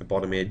just pick the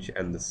bottom edge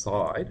and the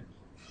side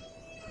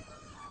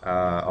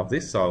of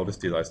this. So I'll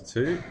just do those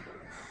two.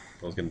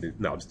 I'll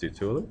just do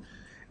two of them,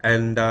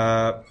 and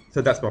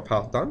so that's my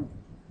path done.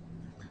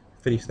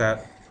 Finish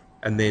that,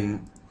 and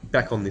then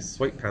back on this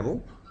sweep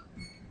panel,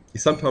 you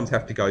sometimes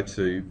have to go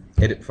to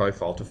edit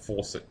profile to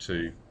force it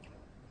to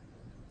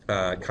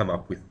come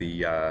up with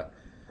the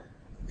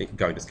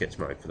going to sketch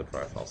mode for the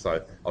profile.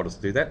 So I'll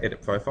just do that,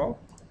 edit profile.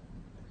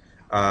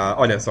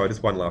 Oh no, sorry,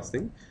 just one last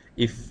thing.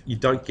 If you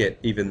don't get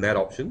even that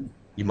option,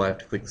 you might have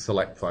to click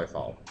select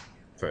profile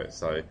first.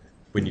 So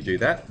when you do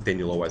that, then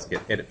you'll always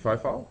get edit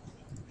profile.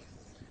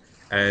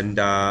 And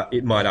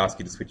it might ask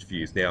you to switch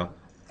views. Now,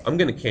 I'm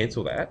going to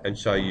cancel that and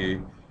show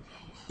you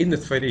in the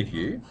 3D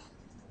view,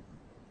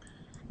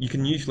 you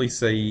can usually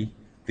see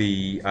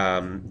the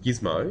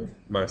gizmo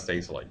most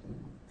easily.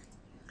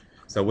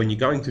 So when you're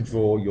going to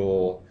draw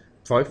your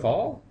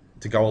profile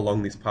to go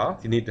along this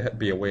path, you need to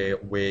be aware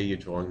where you're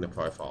drawing the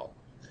profile.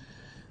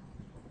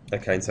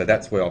 Okay, and so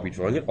that's where I'll be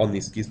drawing it, on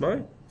this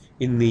gizmo.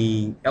 In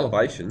the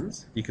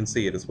elevations, you can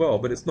see it as well,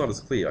 but it's not as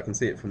clear. I can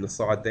see it from the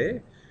side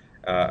there,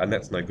 and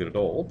that's no good at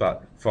all.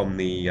 But from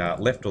the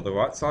left or the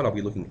right side, I'll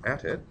be looking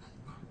at it.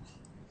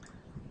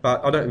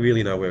 But I don't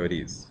really know where it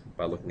is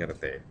by looking at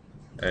it there.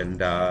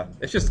 And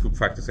it's just good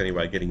practice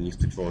anyway, getting used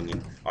to drawing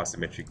in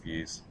isometric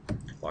views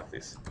like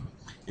this.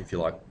 If you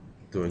like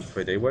doing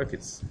 3D work,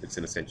 it's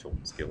an essential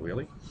skill,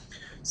 really.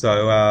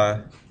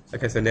 So,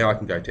 okay, so now I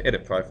can go to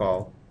Edit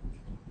Profile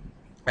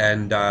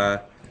and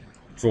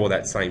draw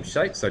that same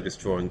shape. So just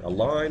drawing a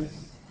line,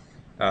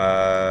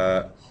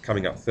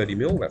 coming up 30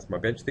 mil, that's my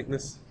bench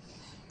thickness.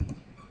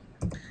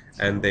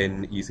 And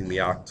then using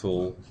the arc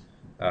tool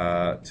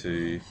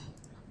to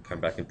come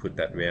back and put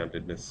that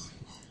roundedness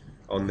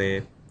on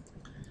there.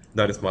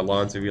 Notice my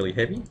lines are really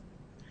heavy,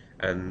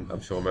 and I'm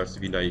sure most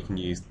of you know you can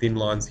use thin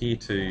lines here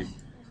to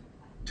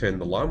turn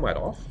the line weight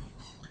off,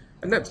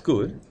 and that's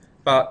good,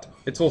 but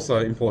it's also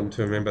important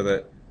to remember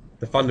that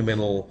the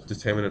fundamental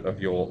determinant of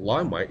your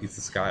line weight is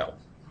the scale.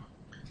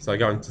 So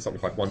going to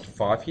something like 1 to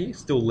 5 here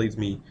still leaves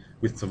me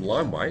with some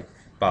line weight,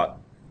 but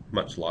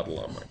much lighter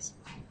line weights.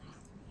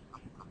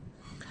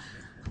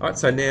 Alright,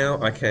 so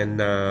now I can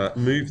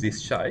move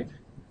this shape.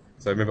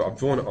 So remember, I've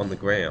drawn it on the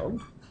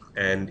ground,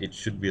 and it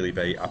should really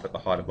be up at the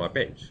height of my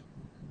bench.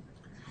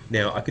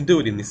 Now, I can do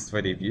it in this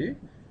 3D view,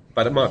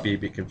 but it might be a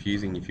bit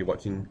confusing if you're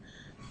watching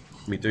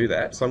me do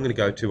that. So I'm going to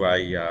go to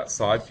a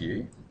side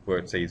view where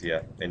it's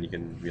easier and you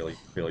can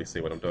really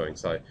see what I'm doing.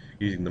 So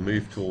using the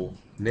move tool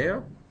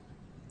now,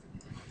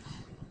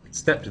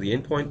 snap to the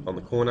endpoint on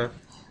the corner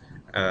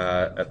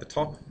at the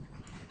top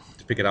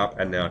to pick it up,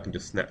 and now I can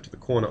just snap to the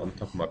corner on the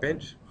top of my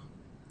bench.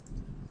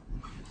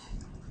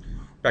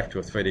 Back to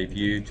a 3D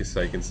view just so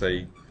you can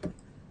see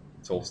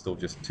it's all still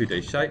just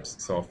 2D shapes.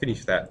 So I'll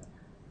finish that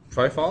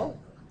profile.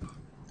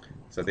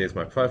 So there's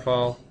my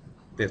profile,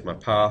 there's my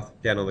path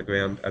down on the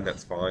ground, and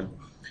that's fine.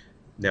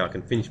 Now I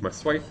can finish my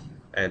sweep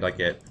and I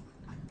get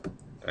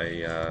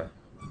a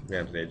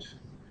rounded edge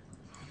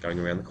going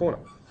around the corner.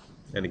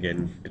 And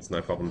again, it's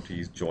no problem to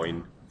use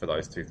join for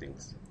those two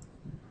things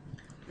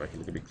to make it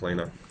look a bit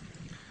cleaner.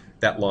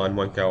 That line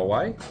won't go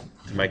away.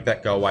 To make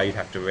that go away, you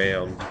have to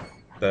round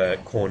the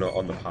corner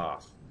on the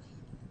path.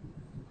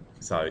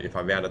 So if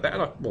I rounded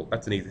that, well,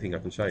 that's an easy thing I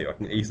can show you. I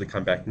can easily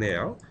come back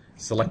now,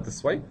 select the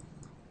sweep,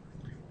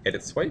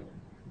 edit sweep.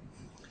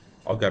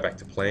 I'll go back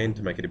to plan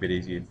to make it a bit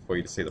easier for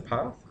you to see the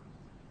path.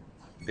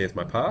 There's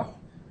my path.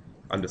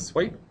 Under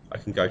sweep, I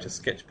can go to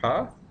sketch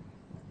path,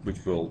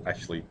 which will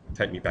actually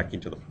take me back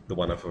into the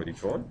one I've already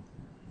drawn.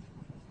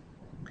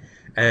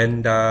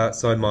 And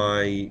so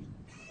my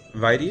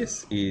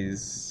radius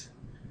is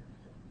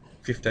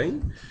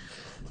 15,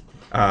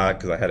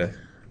 because I had a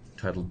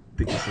total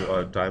thickness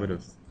or diameter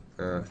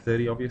of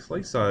 30,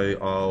 obviously. So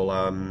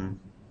I'll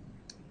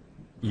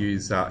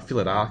use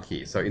fillet arc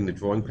here. So in the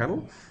drawing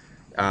panel,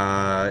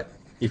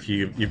 if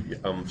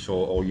I'm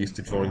sure all used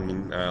to drawing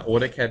in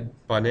AutoCAD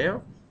by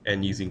now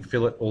and using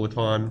fillet all the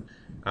time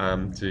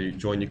to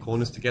join your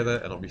corners together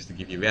and obviously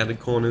give you rounded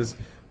corners,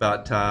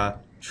 but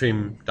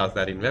trim does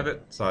that in Revit.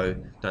 So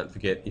don't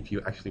forget, if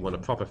you actually want a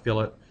proper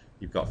fillet,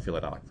 you've got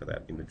fillet arc for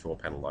that in the draw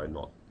panel, though,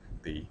 not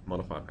the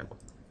modify panel.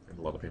 And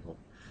a lot of people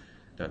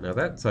don't know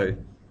that. So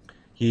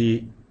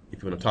here,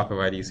 if you want to type a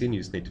radius in, you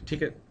just need to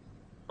tick it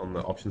on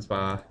the options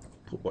bar,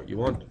 put what you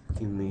want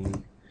in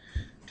the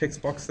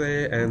text box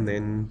there, and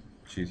then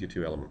choose your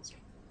two elements.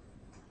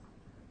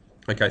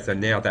 Okay, so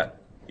now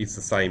that is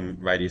the same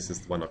radius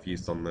as the one I've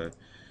used on the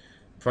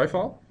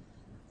profile.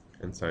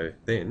 And so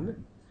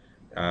then,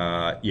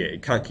 yeah,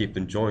 it can't keep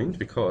them joined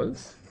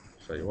because,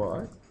 I'll show you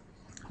why,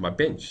 my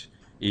bench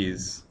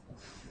is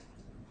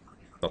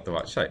not the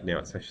right shape. Now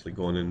it's actually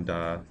gone and,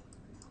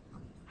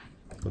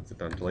 what's it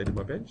done, deleted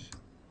my bench?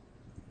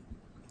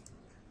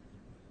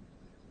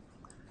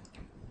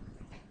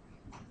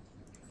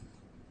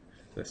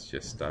 Let's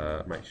just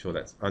make sure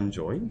that's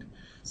unjoined.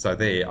 So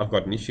there, I've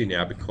got an issue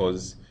now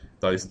because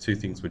those two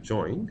things were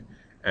joined,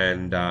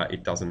 and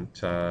it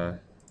doesn't,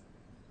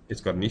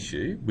 it's got an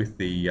issue with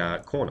the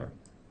corner.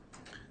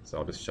 So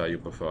I'll just show you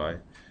before I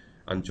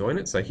unjoin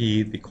it. So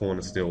here, the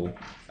corner still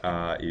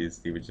is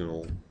the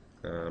original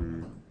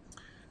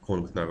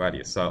corner with no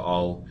radius. So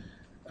I'll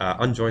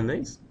unjoin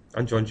these,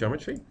 unjoin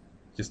geometry,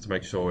 just to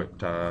make sure it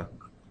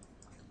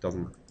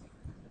doesn't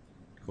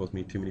cause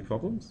me too many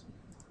problems.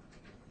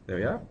 There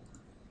we are.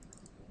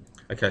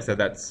 Okay, so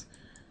that's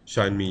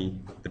shown me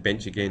the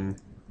bench again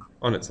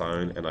on its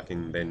own, and I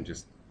can then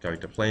just go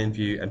into plan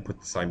view and put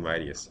the same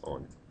radius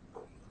on.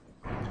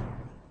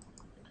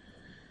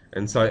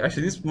 And so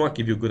actually this might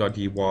give you a good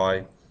idea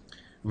why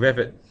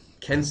Revit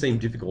can seem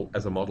difficult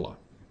as a modeler.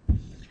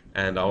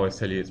 And I always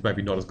tell you it's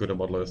maybe not as good a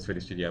modeler as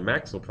 3D Studio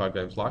Max or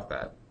programs like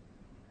that.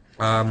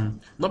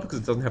 Not because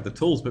it doesn't have the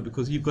tools, but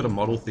because you've got to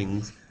model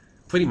things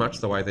pretty much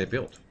the way they're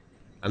built.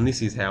 And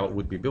this is how it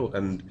would be built.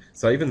 And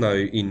so even though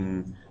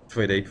in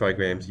 3D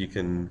programs you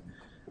can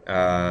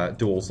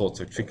do all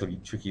sorts of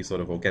tricky sort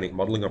of organic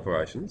modelling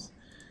operations,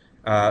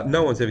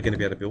 no one's ever going to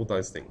be able to build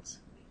those things.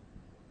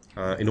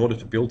 In order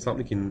to build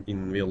something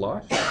in real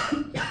life,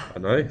 I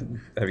know,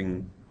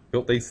 having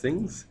built these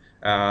things,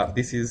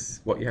 this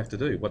is what you have to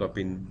do. What I've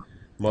been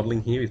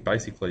modelling here is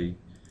basically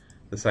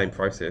the same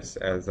process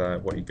as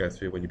what you go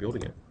through when you're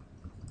building it.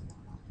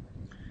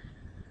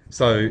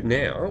 So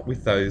now,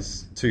 with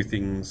those two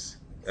things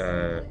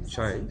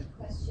changed.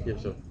 Yeah,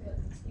 sure.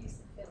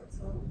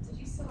 Did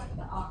you select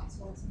the arc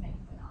tool to make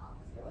an arc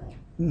fillet?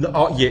 No,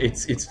 oh, yeah,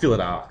 it's fillet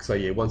arc. So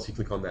yeah, once you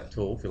click on that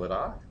tool, fillet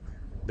arc,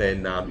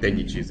 then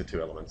you choose the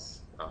two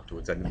elements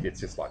afterwards, and it's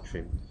just like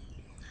trim.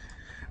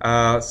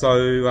 Yeah,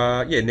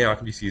 now I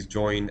can just use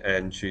join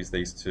and choose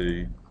these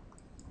two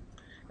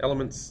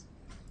elements,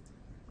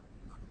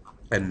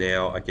 and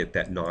now I get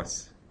that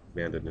nice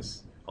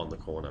roundedness on the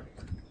corner.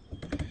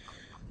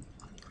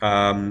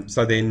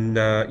 So then,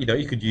 you know,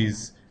 you could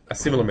use a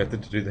similar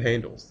method to do the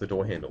handles, the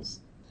door handles.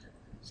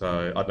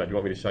 So, I don't know, do you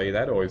want me to show you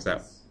that, or is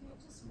that?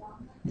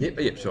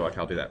 Yep, sure, okay,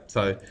 I'll do that.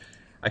 So,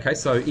 okay,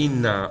 so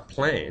in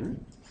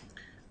plan,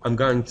 I'm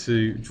going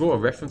to draw a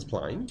reference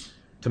plane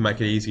to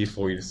make it easier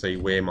for you to see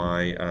where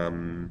my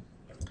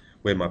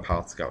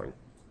path's going.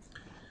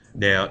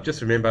 Now,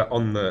 just remember,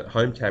 on the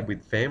Home tab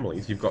with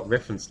families, you've got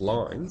reference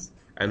lines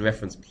and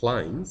reference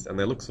planes, and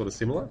they look sort of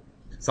similar.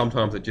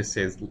 Sometimes it just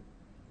says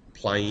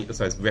plane,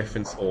 so it's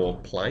reference or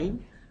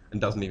plane,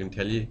 and doesn't even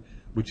tell you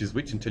which is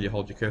which until you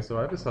hold your cursor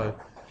over. So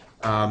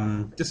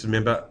just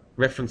remember,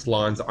 reference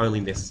lines are only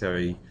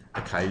necessary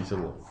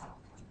occasionally.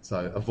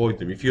 So avoid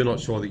them. If you're not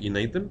sure that you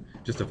need them,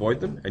 just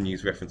avoid them and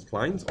use reference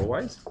planes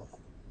always.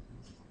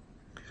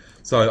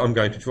 So I'm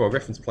going to draw a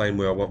reference plane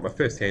where I want my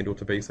first handle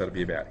to be, so it'll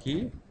be about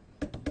here.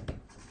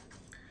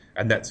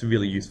 And that's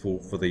really useful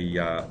for the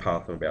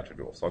path I'm about to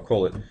draw. So I'll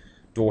call it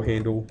door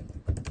handle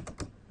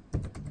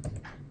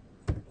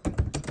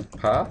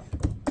path.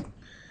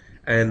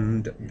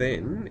 And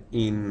then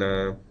in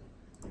the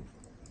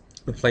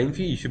plane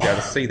view, you should be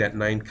able to see that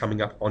name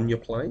coming up on your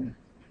plane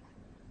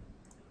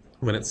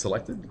when it's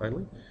selected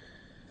only.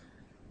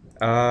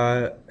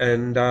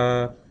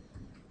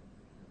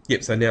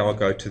 Yep, so now I'll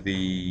go to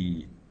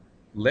the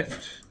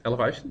left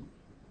elevation.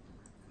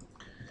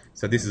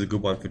 So this is a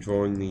good one for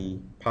drawing the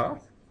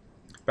path.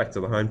 Back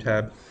to the Home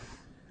tab,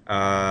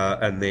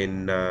 and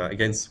then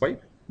again sweep.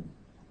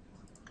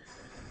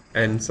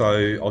 And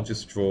so I'll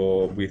just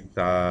draw with,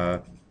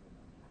 so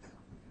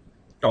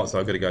I've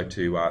got to go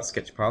to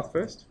sketch path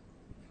first.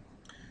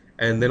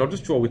 And then I'll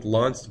just draw with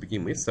lines to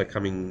begin with. So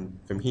coming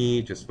from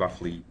here, just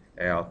roughly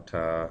out,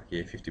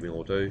 yeah, 50 mil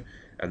will do.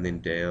 And then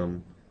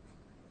down,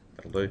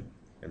 that'll do.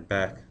 And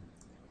back.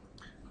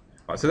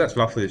 Right, so that's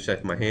roughly the shape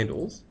of my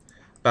handles.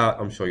 But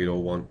I'm sure you'd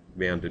all want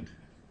rounded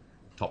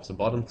tops and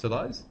bottoms to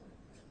those.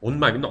 Or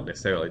maybe not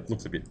necessarily. It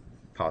looks a bit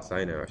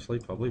passe now, actually,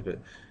 probably, but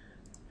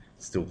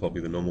still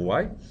probably the normal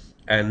way.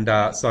 And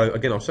so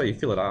again, I'll show you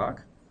fillet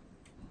arc.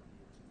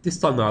 This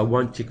time though, I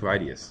won't tick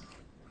radius.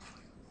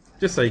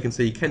 Just so you can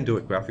see, you can do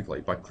it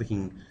graphically by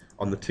clicking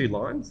on the two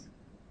lines.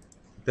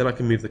 Then I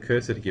can move the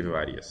cursor to give a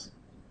radius.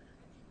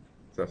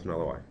 So that's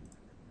another way.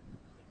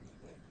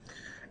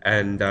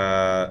 And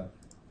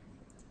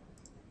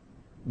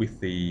with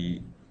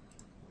the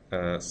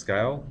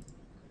scale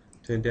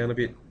turned down a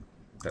bit,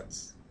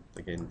 that's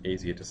again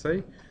easier to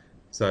see.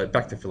 So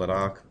back to fillet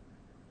arc.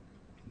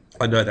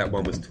 I know that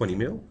one was 20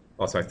 mil.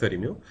 Oh, sorry, 30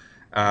 mil.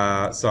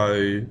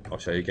 So I'll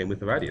show you again with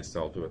the radius.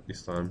 So I'll do it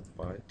this time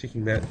by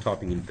ticking that,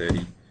 typing in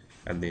 30,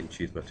 and then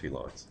choose my two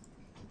lines.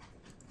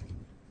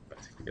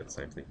 Basically get the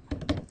same thing.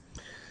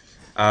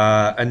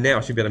 And now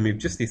I should be able to move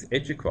just this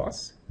edge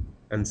across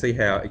and see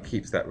how it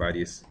keeps that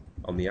radius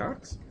on the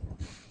arcs.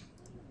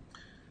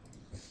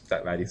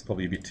 That radius is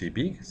probably a bit too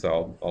big,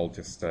 so I'll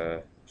just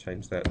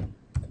change that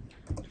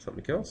to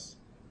something else.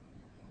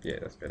 Yeah,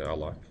 that's better. I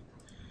like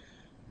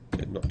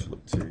it not to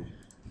look too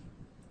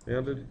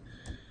rounded.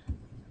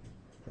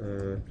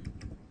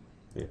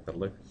 Yeah,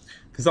 that'll do.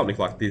 For something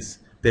like this,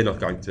 they're not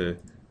going to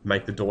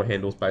make the door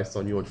handles based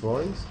on your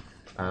drawings.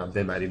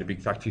 They're made in a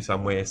big factory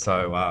somewhere,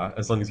 so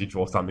as long as you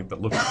draw something that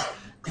looks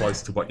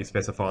close to what you're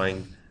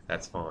specifying,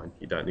 that's fine.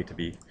 You don't need to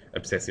be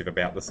obsessive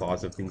about the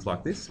size of things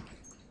like this.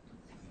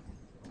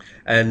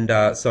 And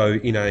so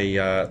in a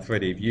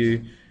 3D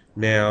view,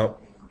 now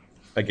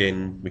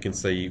again we can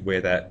see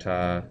where that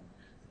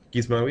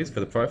gizmo is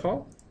for the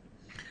profile.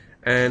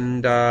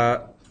 And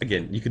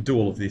again, you could do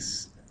all of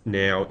this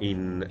now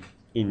in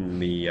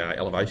the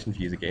elevation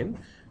views again,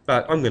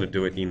 but I'm going to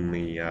do it in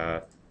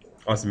the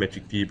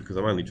isometric view because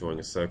I'm only drawing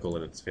a circle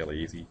and it's fairly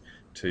easy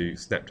to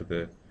snap to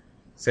the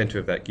center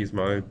of that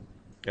gizmo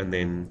and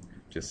then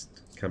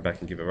just come back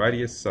and give a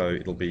radius. So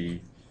it'll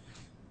be,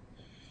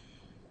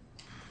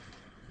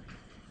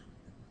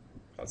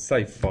 I'd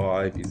say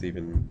 5 is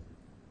even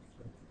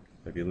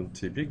maybe a little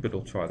too big, but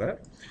I'll try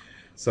that.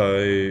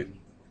 So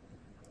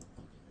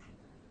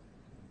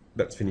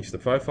that's finished the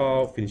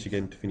profile, finish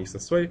again to finish the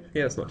sweep.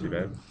 Yeah, that's not too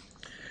bad.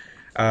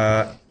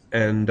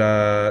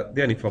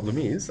 The only problem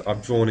is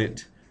I've drawn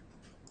it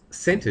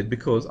centered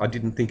because I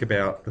didn't think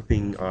about the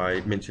thing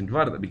I mentioned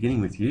right at the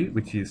beginning with you,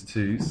 which is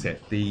to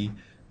set the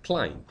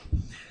plane.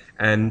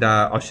 And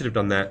I should have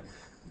done that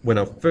when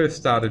I first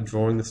started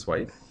drawing the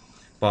sweep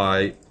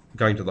by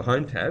going to the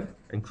Home tab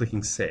and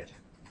clicking Set.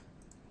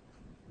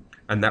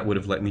 And that would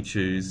have let me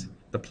choose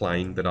the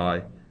plane that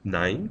I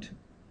named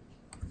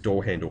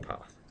Door Handle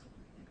Path.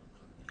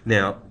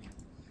 Now,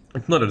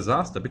 it's not a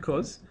disaster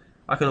because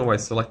I can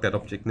always select that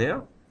object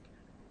now,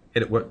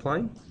 edit work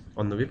plane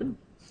on the ribbon,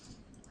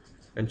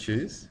 and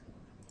choose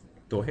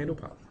Door Handle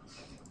Path.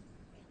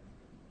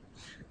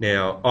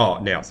 Now,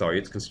 sorry,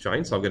 it's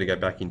constrained, so I'm going to go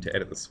back into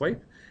edit the sweep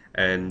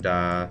and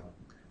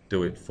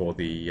do it for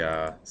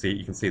the, see,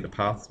 you can see the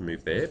paths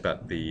move there,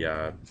 but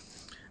the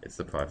it's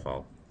the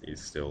profile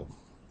is still,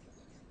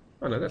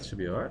 oh no, that should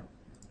be alright.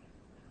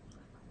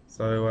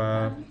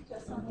 So,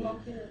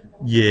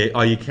 yeah,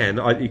 oh, you can.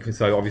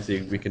 So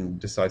obviously we can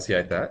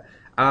dissociate that.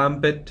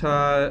 But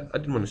I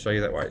didn't want to show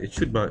you that way. It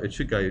should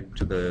go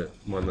to the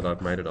one that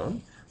I've made it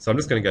on. So I'm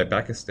just going to go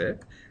back a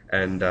step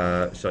and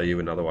show you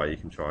another way you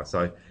can try.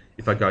 So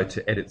if I go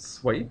to Edit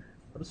Sweep,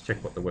 I'll just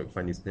check what the work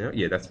plane is now.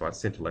 Yeah, that's right,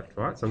 center left,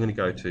 right. So I'm going to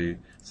go to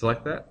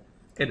select that,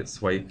 Edit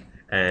Sweep,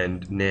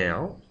 and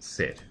now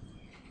Set.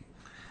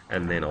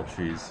 And then I'll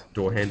choose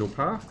Door Handle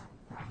Path.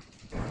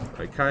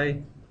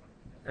 Okay.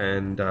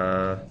 And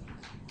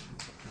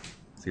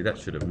see, that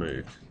should have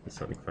moved. There's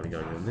something funny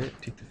going on there.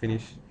 Tick to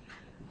finish.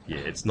 Yeah,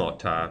 it's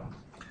not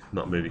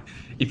moving.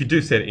 If you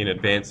do set it in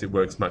advance, it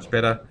works much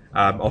better.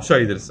 I'll show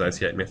you the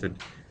dissociate method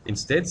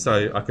instead.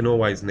 So I can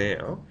always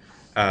now,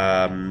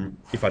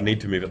 if I need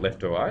to move it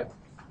left or right,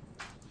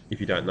 if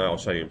you don't know, I'll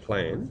show you in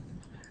plan.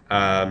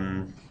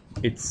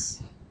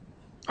 It's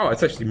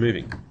actually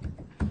moving.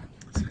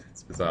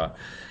 It's bizarre.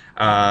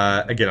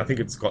 Again, I think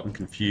it's gotten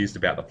confused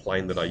about the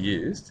plane that I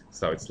used,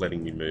 so it's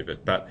letting me move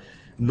it. But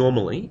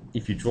normally,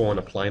 if you draw on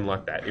a plane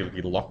like that, it'll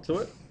be locked to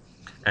it,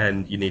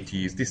 and you need to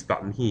use this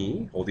button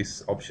here, or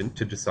this option,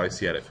 to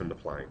dissociate it from the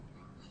plane.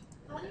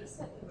 How do you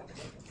set the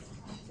reference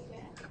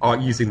again? Oh,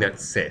 using that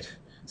set.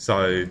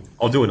 So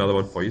I'll do another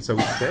one for you. So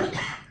with set,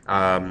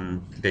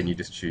 then you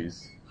just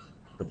choose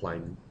the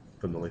plane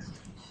from the list.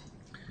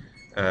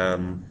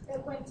 When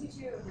did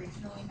you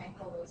originally make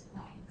all those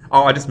planes?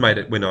 Oh, I just made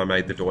it when I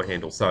made the door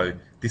handle. So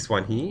this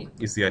one here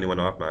is the only one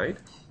I've made.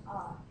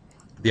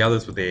 The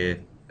others were there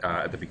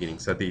at the beginning.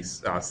 So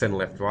these center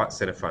left, right,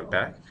 center front,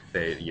 back,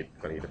 they're your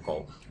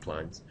default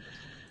planes.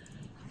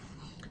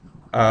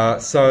 Yeah,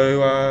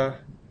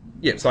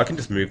 so I can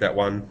just move that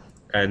one,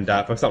 and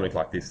for something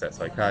like this,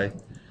 that's okay.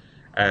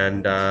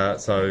 And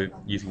so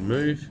using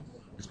move,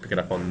 just pick it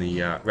up on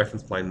the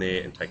reference plane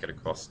there and take it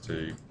across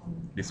to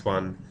this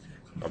one.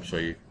 I'm sure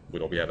you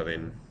would all be able to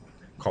then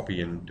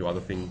copy and do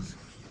other things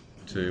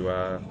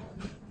to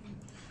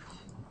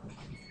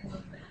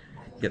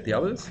get the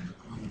others.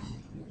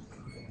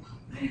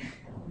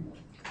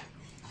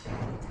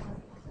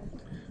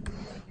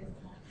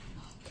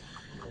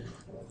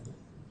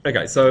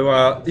 Okay,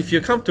 so if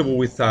you're comfortable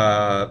with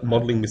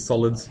modelling with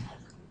solids,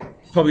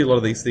 probably a lot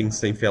of these things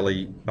seem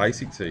fairly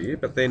basic to you,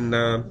 but then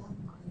the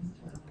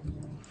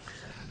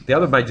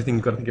other major thing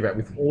you've got to think about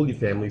with all your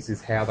families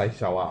is how they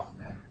show up.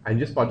 And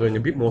just by doing a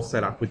bit more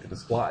setup with the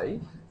display,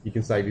 you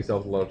can save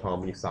yourself a lot of time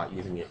when you start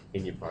using it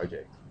in your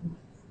project.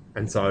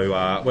 And so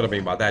what I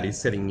mean by that is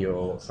setting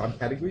your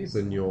subcategories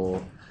and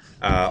your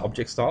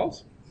object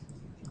styles.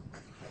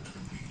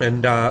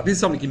 And this is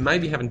something you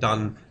maybe haven't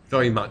done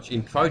very much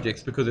in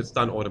projects because it's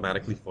done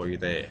automatically for you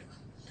there.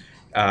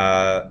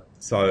 I'll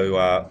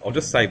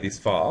just save this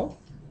file.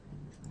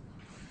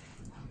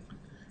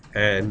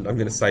 And I'm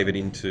going to save it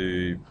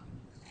into,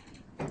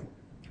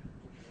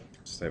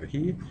 save it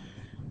here.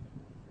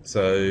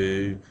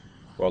 So,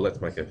 well,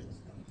 let's make a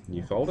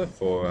new folder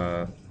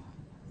for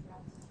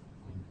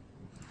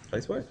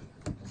casework.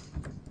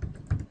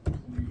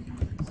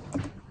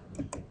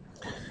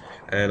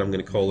 And I'm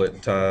going to call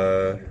it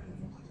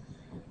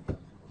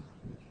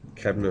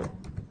cabinet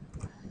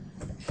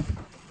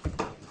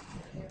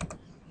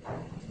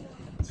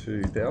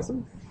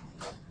 2000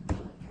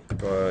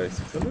 by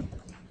 600.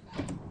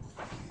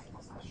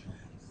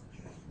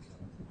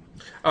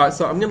 Alright,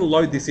 so I'm going to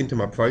load this into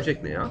my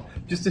project now,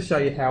 just to show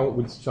you how it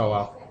would show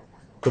up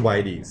the way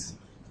it is.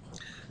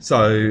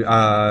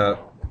 So,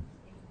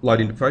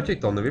 load into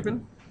project on the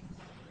ribbon,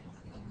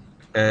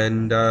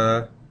 and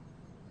I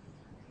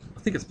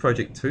think it's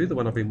project 2, the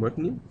one I've been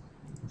working in.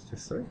 Let's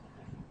just see.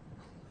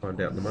 Find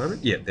out in a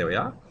moment. Yeah, there we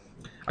are.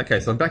 Okay,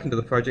 so I'm back into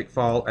the project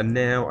file, and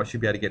now I should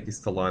be able to get this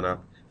to line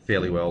up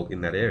fairly well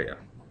in that area.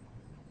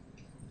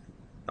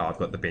 Oh, I've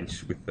got the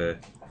bench with the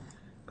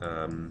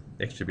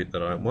extra bit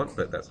that I don't want,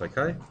 but that's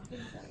okay.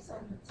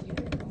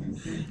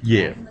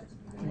 Yeah.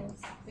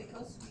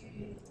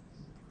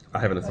 I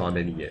haven't assigned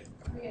any yet.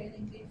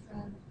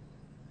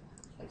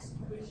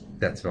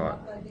 That's right.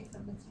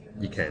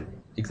 You can.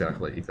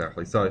 Exactly.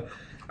 So,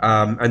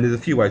 and there's a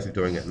few ways of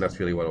doing it, and that's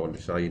really what I wanted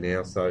to show you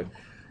now. So,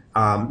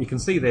 you can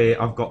see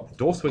there I've got the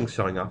door swings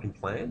showing up in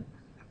plan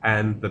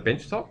and the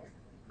bench top.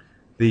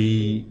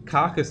 The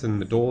carcass and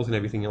the doors and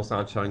everything else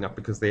aren't showing up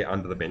because they're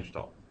under the bench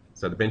top.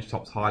 So the bench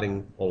top's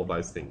hiding all of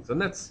those things,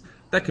 and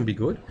that can be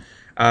good,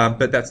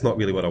 but that's not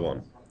really what I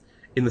want.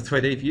 In the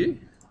 3D view,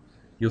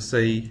 you'll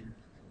see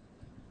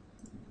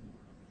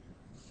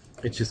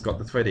it's just got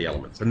the 3D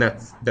elements, and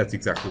that's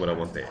exactly what I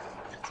want there.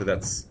 So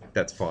that's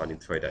fine in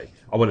 3D.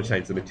 I want to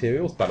change the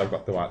materials, but I've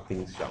got the right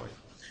things showing.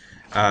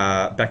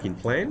 Back in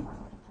plan,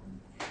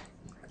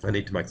 I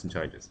need to make some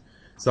changes.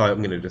 So I'm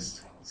going to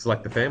just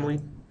select the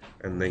family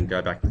and then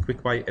go back the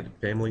quick way, edit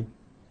family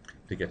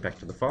to get back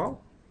to the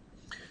file.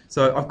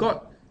 So I've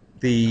got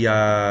the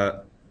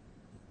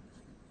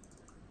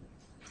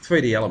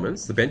 3D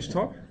elements, the bench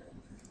top,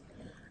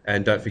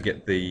 and don't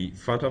forget the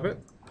front of it.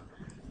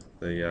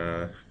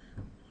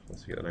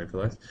 Let's forget the name for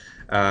those.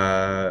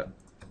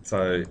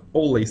 So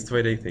all these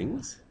 3D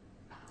things,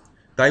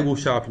 they will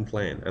show up in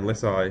plan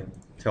unless I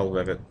tell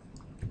Revit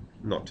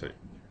not to.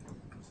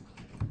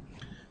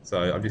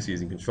 So I'm just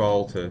using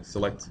Control to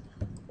select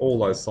all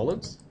those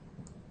solids.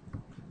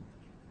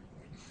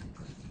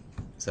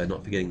 So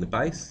not forgetting the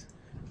base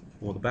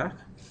or the back,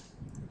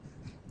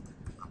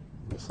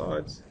 the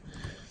sides.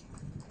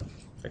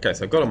 Okay,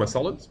 so I've got all my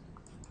solids.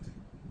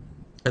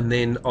 And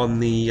then on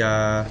the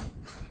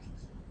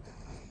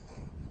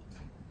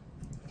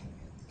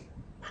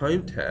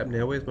Home tab,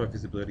 now where's my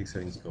visibility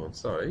settings gone?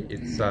 Sorry,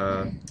 it's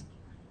so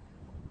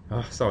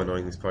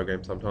annoying, this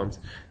program sometimes.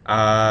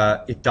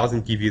 It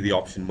doesn't give you the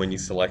option when you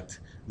select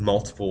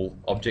multiple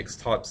object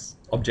types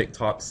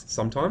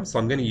sometimes. So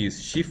I'm going to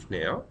use Shift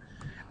now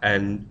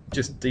and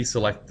just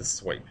deselect the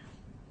sweep.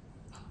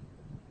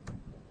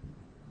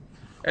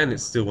 And it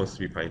still wants to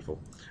be painful.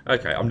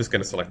 Okay, I'm just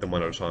going to select them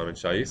one at a time and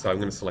show you. So I'm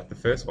going to select the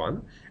first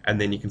one, and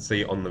then you can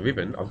see on the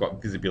ribbon I've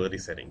got visibility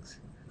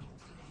settings.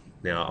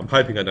 Now, I'm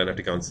hoping I don't have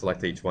to go and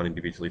select each one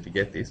individually to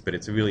get this, but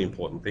it's a really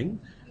important thing.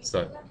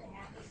 So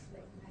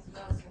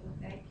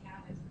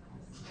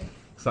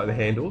the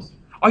handles.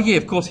 Oh yeah,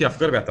 of course, yeah, I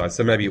forgot about those.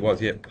 So maybe it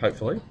was, yeah,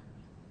 hopefully.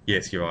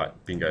 Yes, you're right.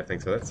 Bingo,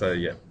 thanks for that. So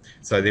yeah.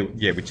 So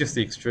yeah, with just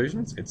the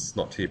extrusions, it's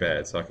not too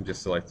bad. So I can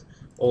just select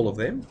all of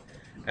them,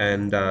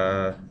 and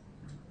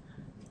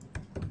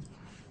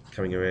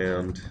coming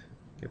around,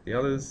 get the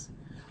others.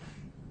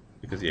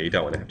 Because yeah, you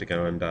don't want to have to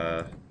go and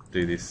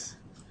do this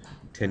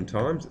 10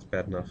 times. It's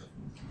bad enough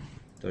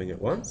doing it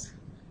once.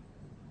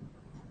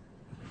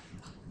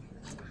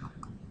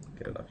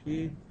 Get it up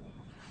here.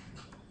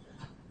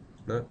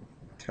 No,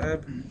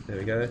 tab. There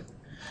we go.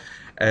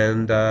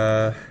 And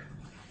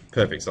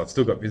Perfect, so I've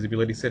still got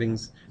visibility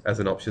settings as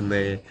an option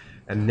there,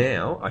 and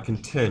now I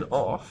can turn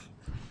off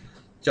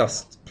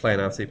just Plan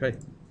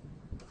RCP.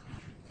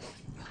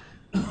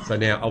 So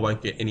now I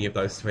won't get any of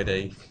those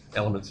 3D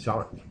elements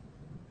showing.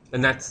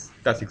 And that's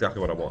exactly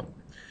what I want.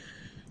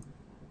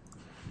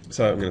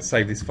 So I'm going to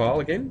save this file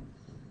again,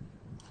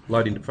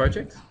 load into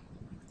project,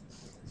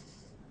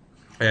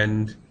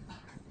 and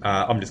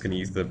I'm just going to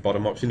use the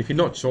bottom option. If you're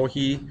not sure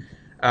here,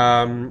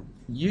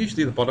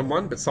 usually the bottom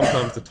one, but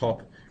sometimes the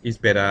top is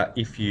better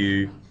if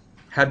you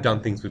have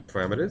done things with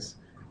parameters,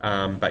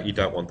 but you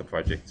don't want the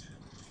project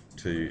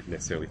to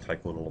necessarily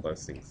take on all of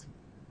those things.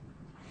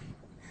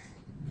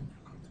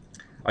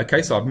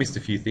 Okay, so I've missed a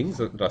few things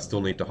that I still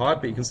need to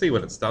hide, but you can see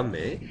what it's done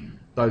there.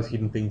 Those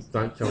hidden things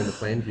don't show in the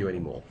plan view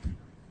anymore,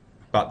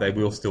 but they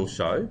will still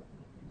show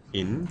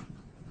in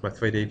my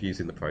 3D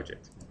views in the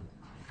project.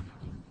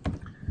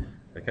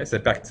 Okay, so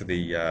back to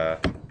the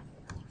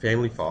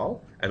family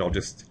file, and I'll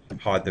just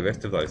hide the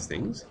rest of those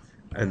things,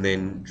 and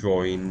then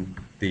draw in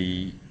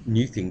the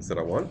new things that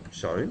I want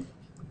shown.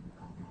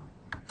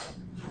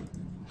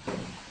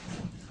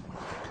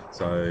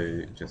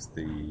 So just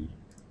the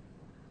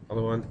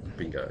other one,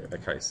 bingo.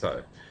 Okay,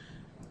 so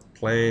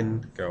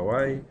plan, go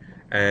away,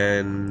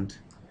 and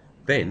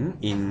then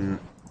in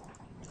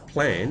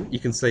plan you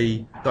can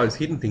see those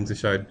hidden things are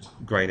showed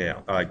grayed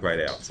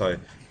out. So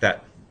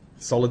that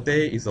solid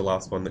there is the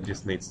last one that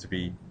just needs to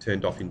be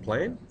turned off in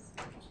plan.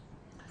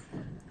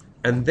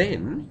 And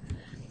then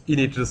you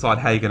need to decide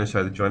how you're going to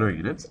show the joinery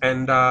units,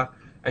 and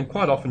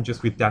quite often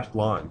just with dashed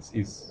lines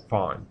is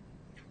fine.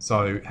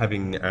 So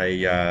having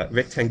a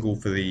rectangle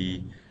for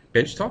the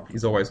bench top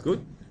is always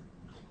good.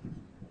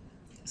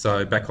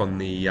 So back on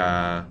the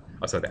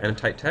the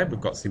annotate tab,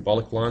 we've got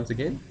symbolic lines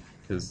again,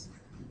 because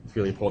it's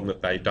really important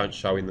that they don't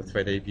show in the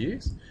 3D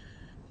views.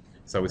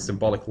 So with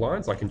symbolic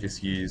lines, I can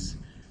just use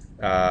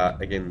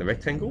again the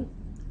rectangle,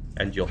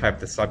 and you'll have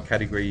the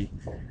subcategory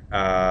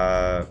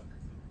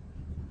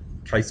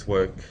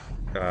casework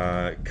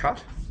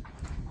cut,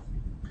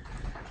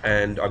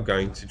 and I'm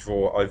going to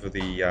draw over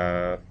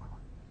the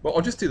well,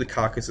 I'll just do the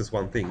carcass as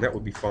one thing. That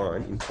would be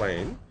fine in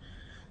plan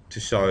to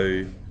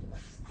show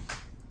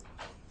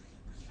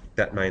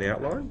that main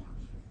outline.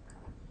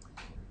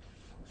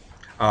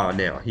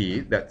 Now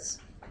here,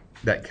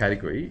 that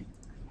category,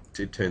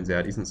 it turns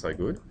out, isn't so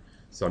good.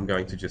 So I'm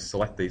going to just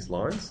select these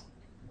lines,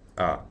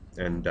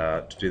 and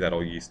to do that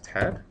I'll use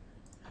Tab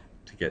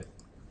to get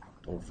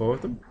all 4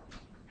 of them.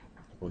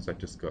 Or has that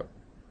just got...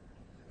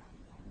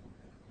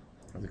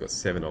 I've got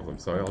 7 of them,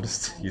 sorry, I'll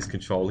just use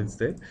Control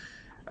instead.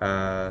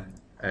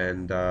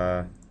 And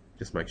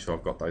just make sure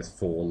I've got those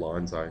 4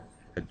 lines I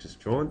had just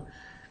drawn.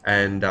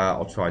 And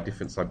I'll try a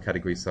different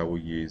subcategory, so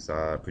we'll use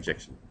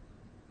projection.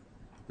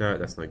 No,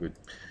 that's no good.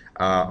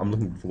 I'm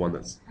looking for one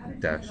that's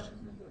dashed.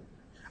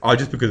 Oh,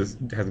 just because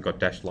it hasn't got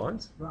dashed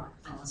lines.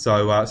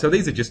 So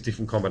these are just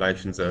different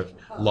combinations of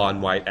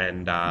line weight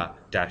and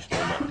dashed or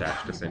not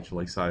dashed,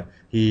 essentially. So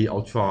here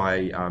I'll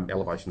try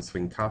elevation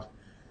swing cut,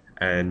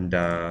 and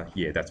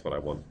yeah, that's what I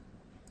want.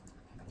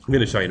 I'm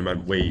going to show you in a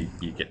moment where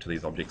you get to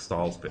these object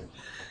styles,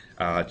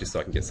 but just so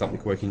I can get something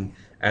working.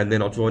 And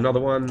then I'll draw another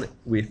one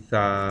with,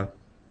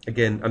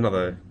 again,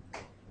 another...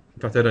 In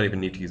fact, I don't even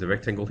need to use a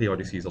rectangle here, I'll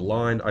just use a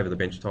line over the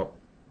bench top.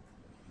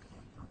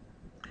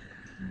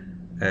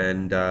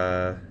 And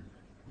oh,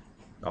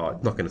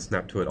 it's not going to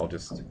snap to it, I'll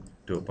just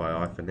do it by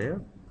eye for now.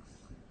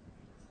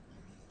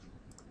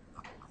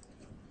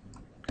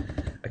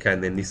 Okay,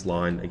 and then this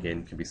line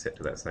again can be set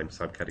to that same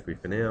subcategory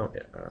for now,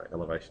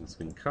 elevation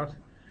swing cut.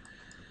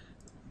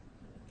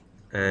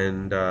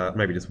 And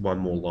maybe just one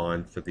more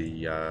line for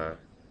the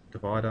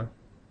divider.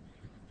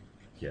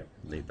 Yeah,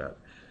 need that.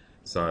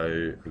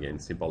 So again,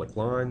 symbolic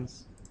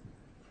lines.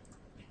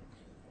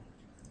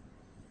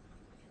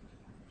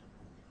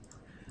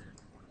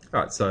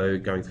 Alright, so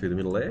going through the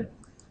middle there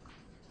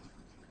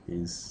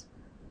is,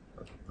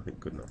 I think,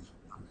 good enough.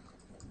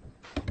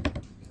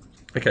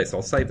 Okay, so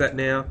I'll save that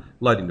now,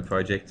 load into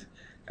project,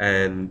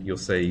 and you'll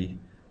see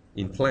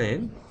in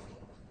plan,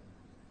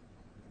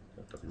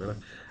 that doesn't matter,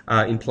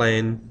 in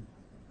plan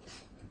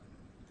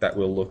that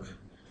will look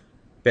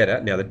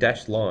better. Now the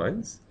dashed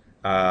lines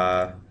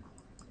are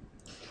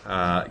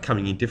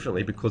coming in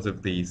differently because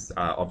of these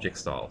object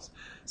styles.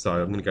 So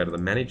I'm going to go to the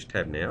Manage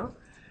tab now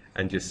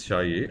and just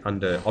show you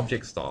under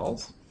Object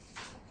Styles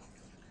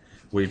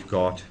we've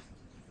got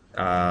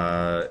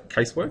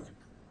casework,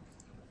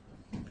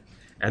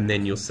 and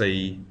then you'll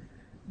see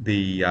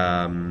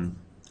the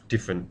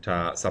different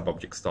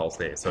sub-object styles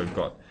there. So we've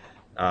got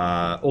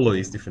all of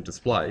these different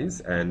displays,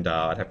 and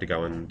I'd have to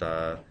go and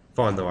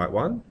find the right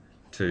one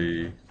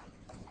to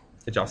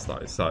adjust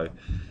those. So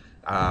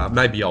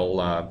maybe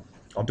I'll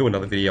do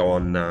another video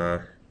on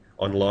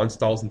line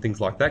styles and things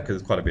like that, because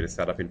there's quite a bit of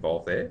setup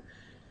involved there.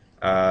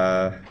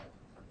 Yeah,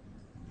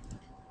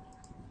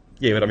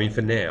 but I mean,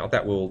 for now,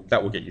 that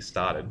will get you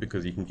started,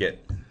 because you can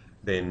get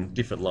then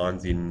different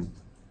lines in,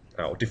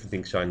 or different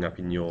things showing up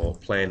in your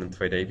plan and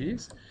 3D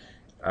views.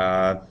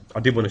 I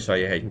did want to show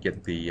you how you can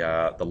get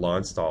the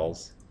line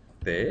styles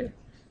there,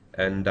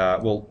 And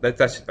well,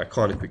 that's a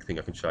kind of quick thing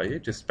I can show you.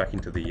 Just back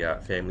into the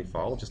family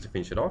file, just to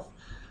finish it off.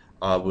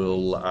 I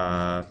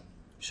will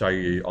show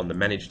you on the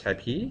Manage tab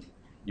here.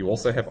 You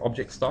also have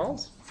object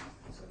styles.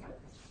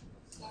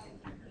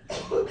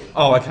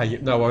 Oh, okay, yeah,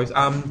 no worries.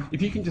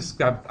 If you can just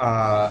grab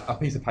a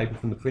piece of paper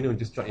from the printer and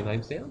just jot your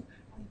names down,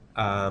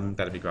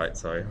 that'd be great.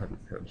 Sorry, I hadn't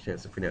had a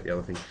chance to print out the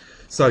other thing.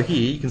 So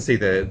here you can see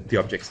the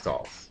object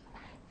styles.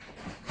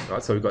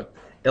 Right, so we've got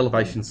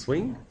elevation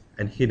swing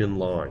and hidden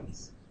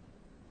lines.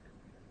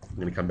 I'm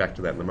going to come back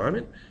to that in a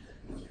moment.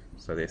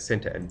 So there's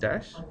center and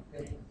dash.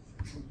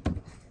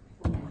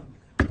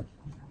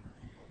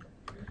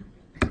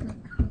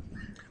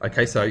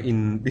 Okay, so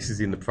this is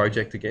in the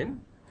project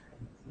again.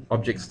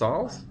 Object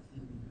styles.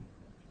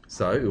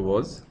 So it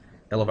was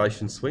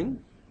elevation swing.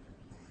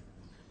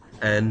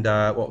 And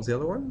what was the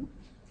other one?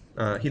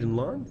 Hidden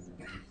lines.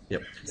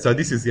 Yep. So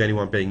this is the only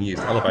one being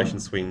used. Elevation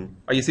swing.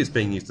 Oh, yes, it's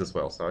being used as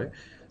well. Sorry.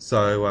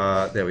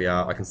 So there we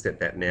are. I can set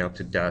that now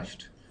to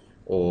dashed,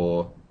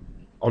 or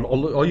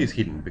I'll use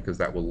hidden because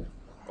that will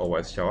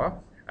always show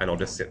up, and I'll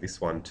just set this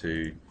one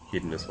to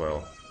hidden as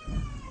well.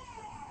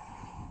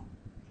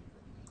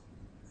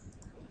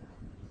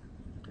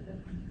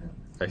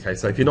 Okay,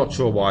 so if you're not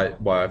sure why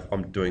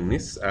I'm doing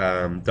this,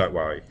 don't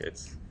worry.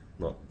 It's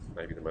not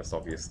maybe the most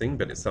obvious thing,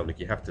 but it's something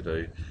you have to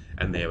do.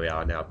 And there we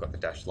are. Now I've got the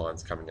dashed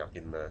lines coming up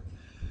in the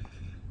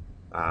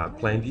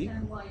plan view. I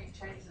don't understand why you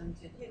changed them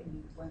to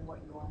hidden when what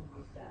you want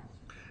was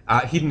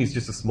dash. Hidden is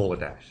just a smaller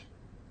dash.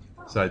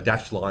 So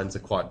dashed lines are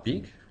quite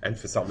big, and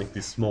for something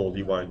this small,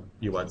 you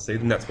won't see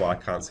them. That's why I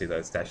can't see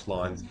those dashed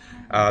lines.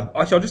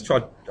 Actually,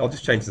 I'll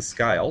just change the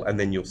scale, and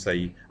then you'll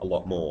see a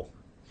lot more.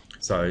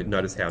 So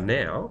notice how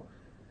now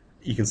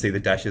you can see the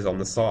dashes on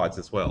the sides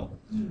as well,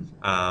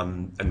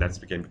 and that's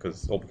again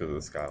because of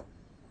the scale.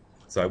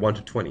 So 1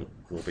 to 20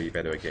 will be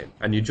better again,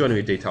 and your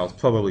joinery details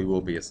probably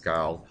will be a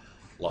scale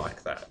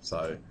like that.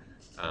 So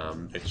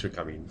it should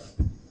come in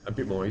a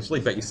bit more easily,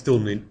 but you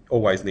still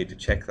always need to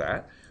check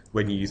that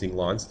when you're using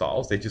line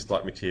styles. They're just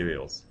like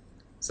materials.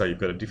 So you've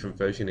got a different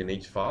version in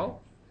each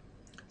file.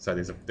 So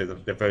there's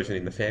a version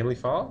in the family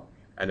file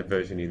and a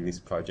version in this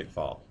project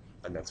file,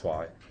 and that's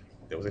why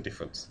there was a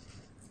difference.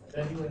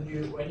 Then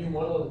when you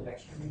model the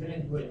texture, you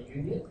didn't do a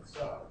unit,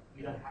 so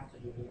you don't have to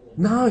do unit.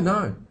 No,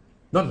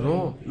 not at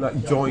all.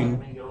 Like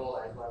join.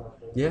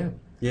 Yeah.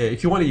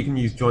 If you want it, you can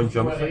use join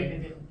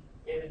geometry.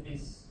 Edit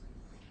this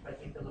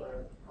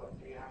particular code,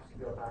 you have to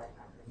go back.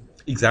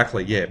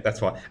 Exactly, yeah,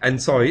 that's right. And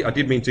sorry, I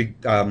did mean to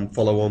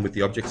follow on with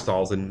the object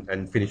styles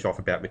and finish off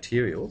about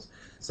materials.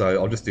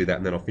 So I'll just do that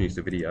and then I'll finish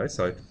the video.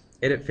 So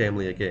edit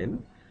family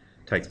again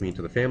takes me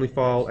into the family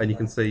file, and you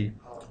can see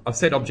I've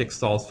set object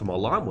styles for my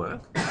line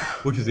work,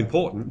 which is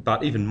important,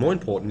 but even more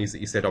important is that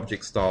you set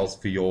object styles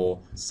for your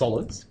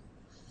solids.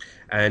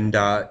 And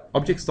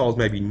object styles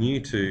may be new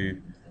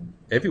to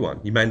everyone.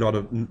 You may not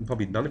have,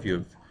 probably none of you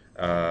have,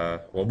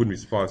 well, I wouldn't be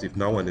surprised if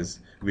no one has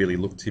really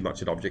looked too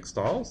much at object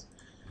styles.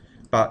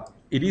 But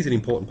it is an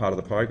important part of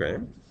the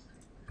program.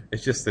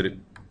 It's just that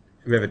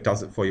Revit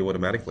does it for you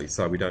automatically,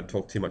 so we don't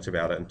talk too much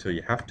about it until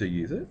you have to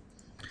use it,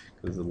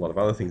 because there's a lot of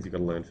other things you've got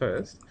to learn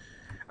first.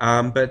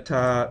 But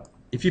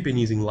if you've been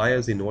using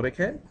layers in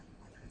AutoCAD,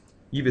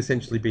 you've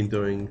essentially been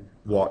doing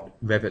what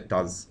Revit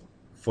does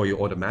for you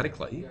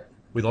automatically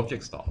with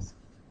object styles.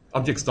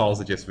 Object styles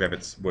are just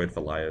Revit's word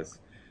for layers,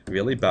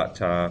 really, but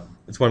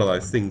it's one of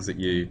those things that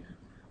you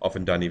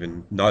often don't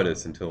even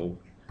notice until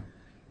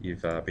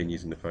you've been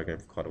using the program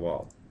for quite a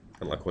while.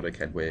 And like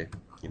AutoCAD, where,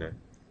 you know,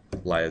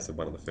 layers are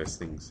one of the first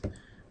things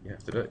you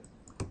have to do.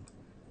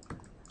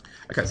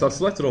 Okay, so I've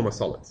selected all my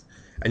solids.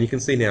 And you can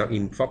see now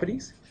in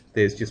properties,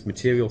 there's just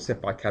material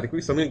set by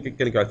category. So I'm going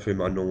to go through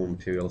my normal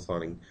material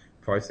assigning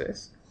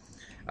process.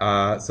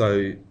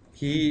 So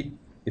here,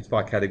 it's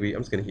by category.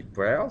 I'm just going to hit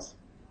Browse.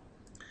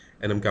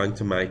 And I'm going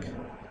to make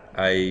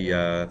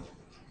a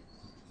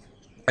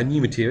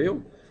new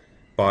material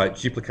by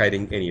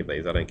duplicating any of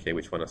these. I don't care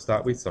which one I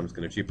start with, so I'm just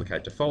going to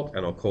duplicate default,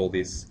 and I'll call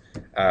this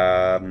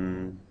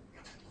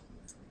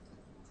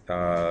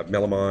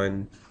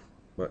melamine.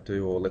 Might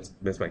do, or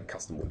let's make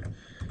custom wood.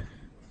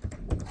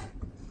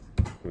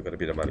 We've got a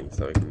bit of money,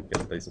 so we can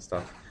get these and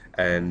stuff.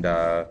 And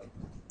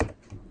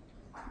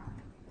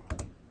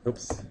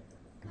oops,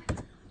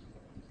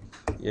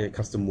 yeah,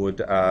 custom wood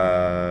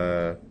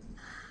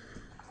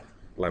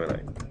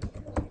laminate.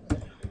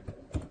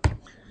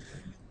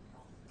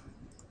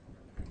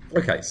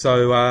 Okay,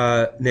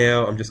 so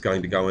now I'm just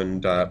going to go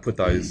and put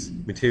those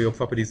material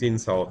properties in.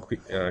 So I'll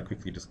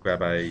quickly just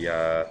grab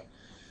a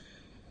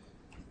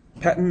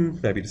pattern,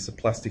 maybe just a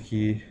plastic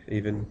here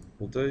even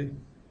will do.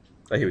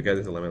 Oh, here we go,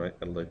 there's a laminate,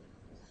 that'll do.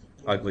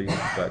 Ugly,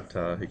 but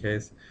who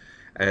cares?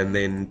 And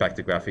then back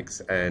to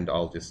graphics, and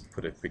I'll just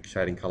put a quick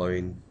shading color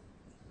in.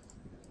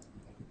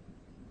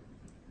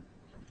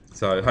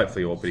 So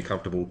hopefully you're all pretty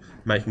comfortable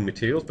making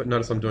materials, but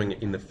notice I'm doing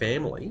it in the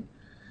family.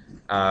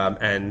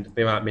 And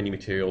there aren't many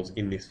materials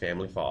in this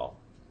family file.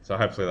 So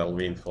hopefully that'll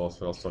reinforce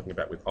what I was talking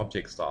about with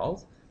object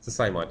styles. It's the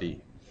same idea.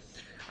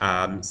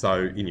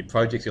 So in your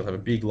projects, you'll have a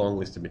big long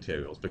list of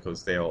materials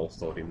because they're all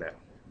stored in that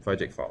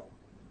project file.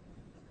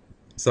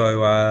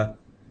 So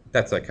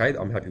that's okay.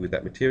 I'm happy with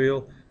that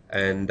material.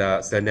 And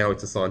so now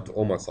it's assigned to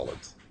all my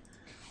solids.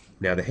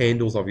 Now the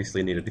handles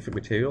obviously need a different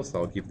material,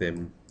 so I'll give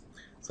them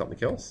something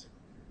else.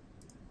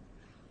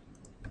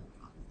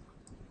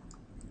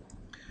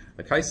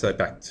 Okay, so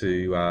back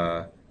to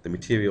the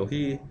material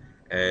here,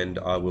 and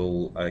I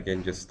will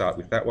again just start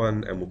with that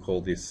one, and we'll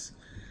call this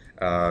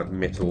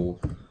metal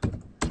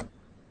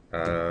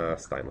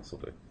stainless will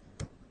do.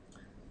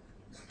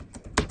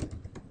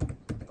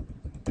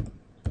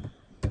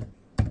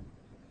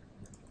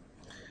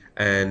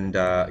 And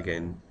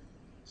again,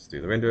 let's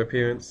do the render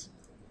appearance.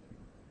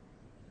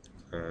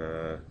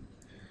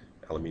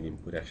 Aluminium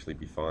would actually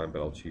be fine,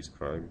 but I'll choose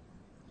chrome.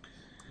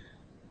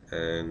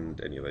 And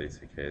any of these,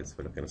 who cares?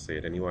 We're not going to see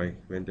it anyway,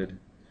 rendered.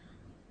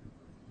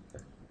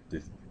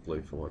 Do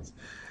blue for once.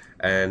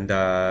 And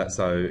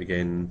so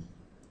again,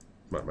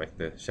 might make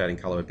the shading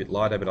color a bit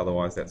lighter, but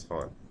otherwise that's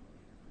fine.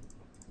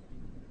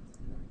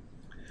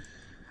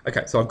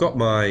 Okay, so I've got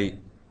my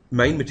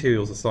main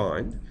materials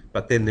assigned,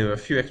 but then there are a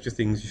few extra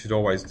things you should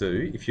always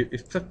do,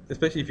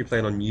 especially if you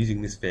plan on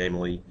using this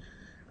family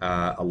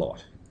a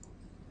lot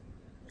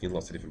in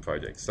lots of different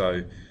projects.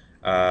 So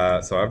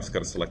I've just got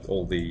to select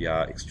all the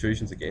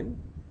extrusions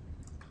again,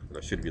 and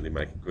I should really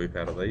make a group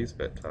out of these,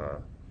 but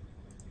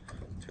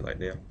too late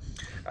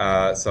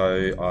now.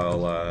 So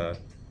I'll,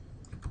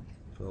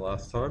 for the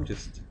last time,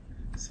 just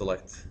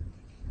select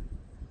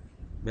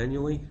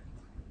manually.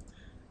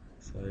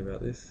 Sorry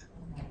about this.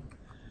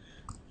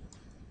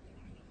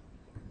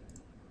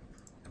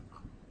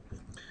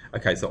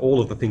 Okay, so all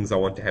of the things I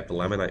want to have the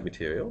laminate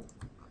material,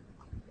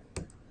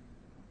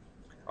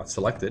 I've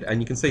selected,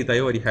 and you can see they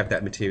already have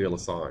that material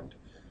assigned.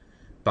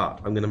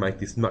 But I'm going to make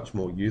this much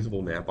more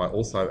usable now by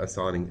also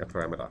assigning a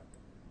parameter.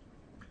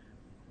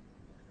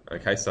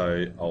 Okay,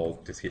 so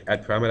I'll just hit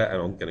add parameter,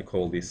 and I'm going to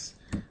call this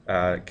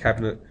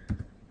cabinet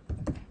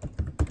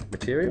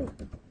material.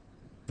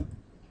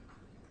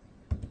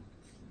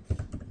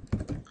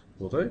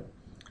 Will do.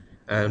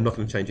 And I'm not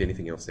going to change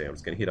anything else there. I'm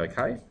just going to hit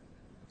OK.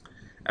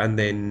 And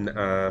then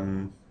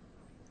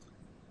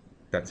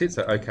that's it,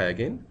 so OK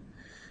again.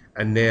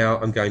 And now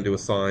I'm going to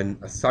assign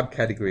a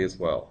subcategory as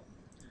well.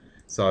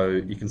 So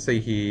you can see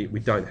here we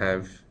don't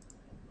have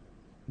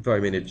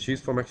very many to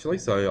choose from actually,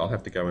 so I'll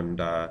have to go and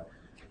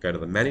go to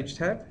the Manage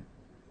tab,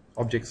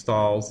 Object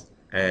Styles,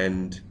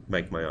 and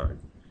make my own.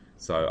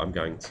 So I'm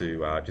going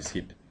to just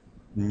hit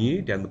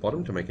New down the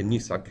bottom to make a new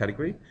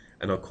subcategory,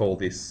 and I'll call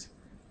this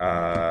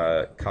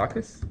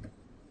Carcass.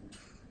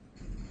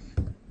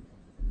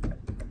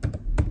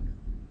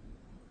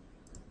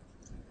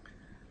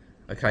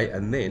 Okay,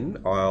 and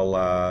then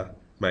I'll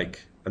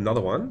make another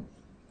one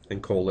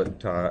and call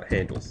it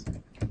Handles.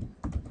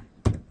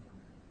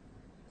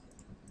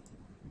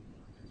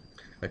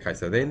 Okay,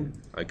 so then,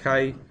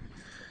 okay.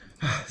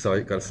 So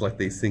I've got to select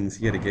these things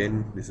yet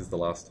again. This is the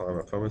last time,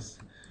 I promise.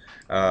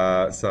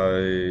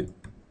 So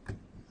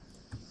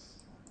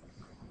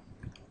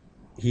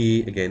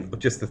here, again,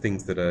 just the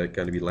things that are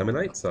going to be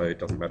laminate, so it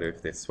doesn't matter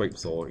if they're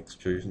sweeps or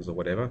extrusions or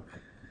whatever.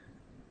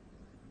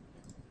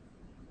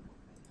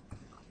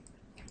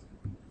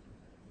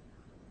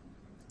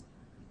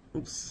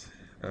 Oops,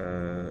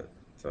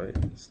 sorry,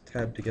 just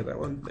tab to get that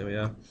one. There we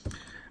are.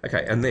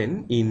 Okay, and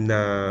then in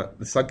the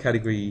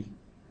subcategory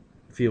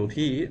field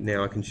here,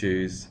 now I can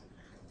choose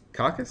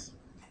Carcass.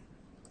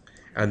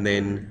 And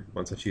then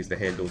once I choose the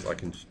handles, I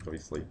can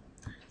obviously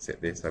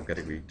set their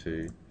subcategory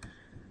to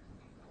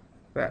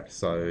that.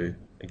 So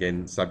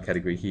again,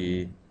 subcategory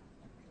here,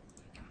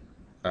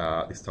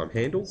 this time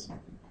handles.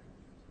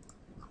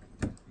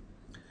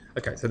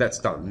 Okay, so that's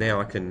done. Now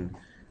I can,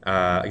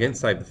 again,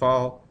 save the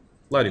file,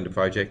 load into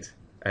project,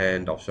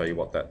 and I'll show you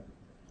what that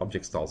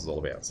object styles is all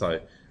about.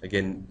 So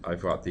again,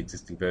 overwrite the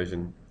existing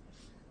version,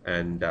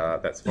 and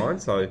that's fine.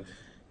 So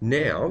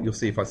now you'll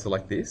see if I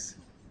select this,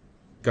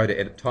 go to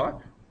edit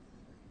type,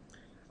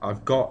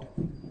 I've got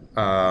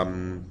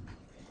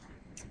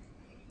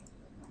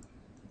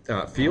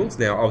fields.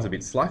 Now I was a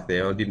bit slack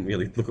there, I didn't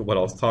really look at what I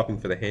was typing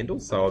for the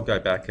handles, so I'll go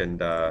back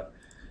and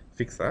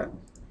fix that.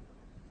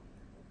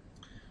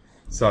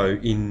 So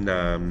in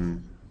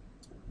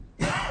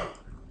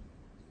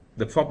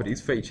the properties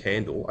for each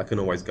handle, I can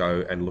always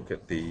go and look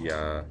at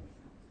the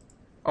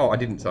I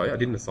didn't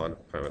assign a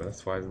parameter,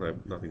 that's why there's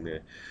nothing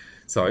there.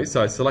 So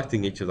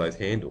selecting each of those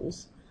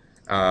handles,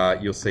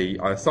 you'll see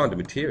I assigned a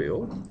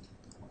material,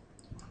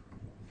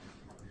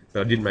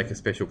 but I didn't make a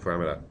special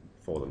parameter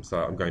for them, so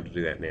I'm going to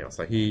do that now.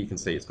 So here you can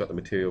see it's got the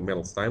material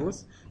metal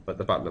stainless, but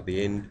the button at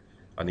the end,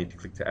 I need to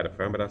click to add a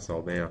parameter, so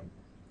I'll now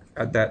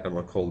add that, and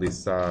I'll call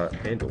this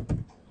handle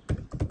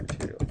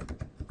material.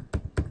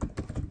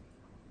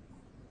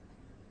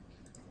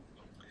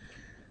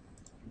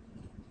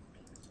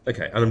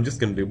 Okay, and I'm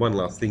just going to do one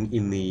last thing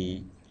in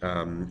the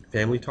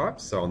family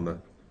types. So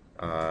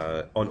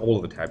on all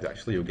of the tabs,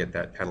 actually, you'll get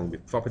that panel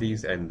with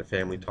properties and the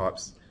family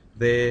types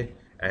there.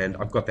 And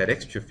I've got that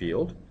extra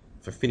field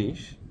for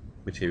finish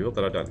material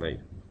that I don't need.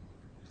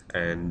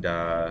 And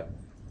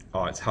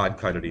it's hard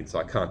coded in, so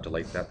I can't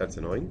delete that. That's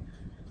annoying.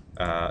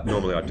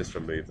 Normally I'd just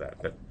remove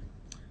that, but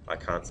I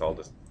can't, so I'll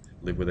just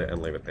live with it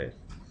and leave it there.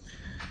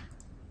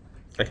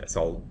 Okay,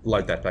 so I'll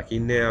load that back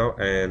in now,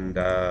 and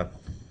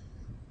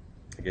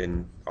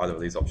again, either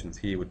of these options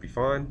here would be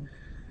fine.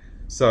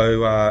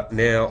 So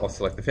now I'll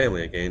select the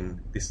family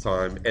again, this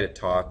time edit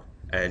type,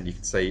 and you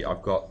can see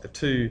I've got the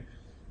two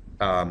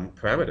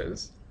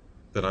parameters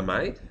that I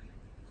made.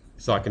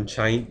 So I can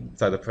change,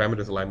 so the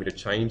parameters allow me to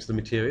change the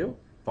material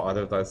for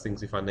either of those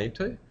things if I need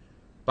to,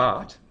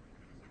 but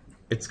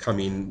it's come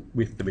in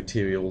with the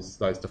materials,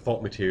 those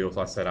default materials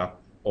I set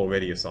up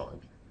already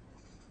assigned.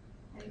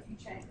 And if you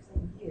change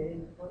them here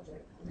in the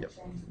project, will it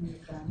change them in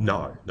the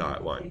family? No,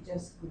 it won't. It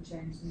just would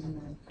change them in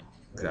the...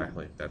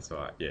 Exactly, that's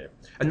right, yeah.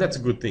 And that's a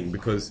good thing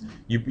because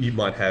you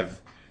might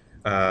have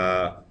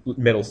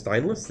metal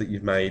stainless that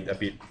you've made a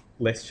bit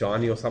less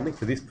shiny or something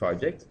for this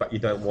project, but you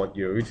don't want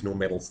your original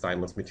metal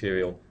stainless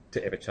material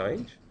to ever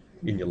change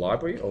in your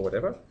library or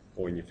whatever,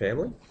 or in your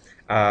family.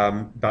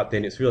 But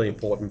then it's really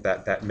important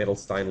that that metal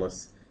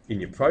stainless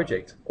in your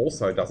project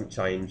also doesn't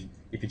change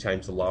if you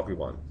change the library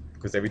one,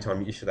 because every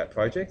time you issue that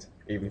project,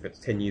 even if it's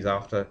 10 years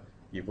after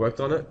you've worked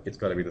on it, it's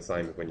got to be the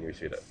same as when you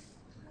issued it.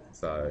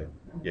 So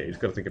yeah, you've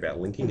got to think about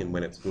linking and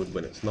when it's good,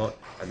 when it's not,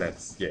 and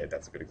that's a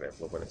good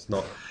example of when it's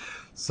not.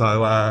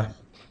 So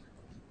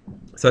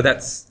so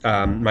that's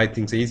made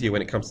things easier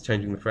when it comes to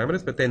changing the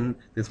parameters. But then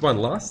there's one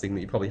last thing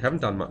that you probably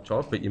haven't done much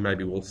of, but you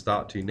maybe will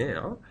start to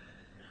now.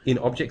 In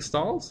object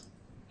styles,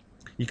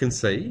 you can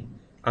see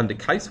under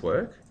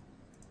casework,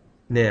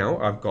 now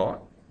I've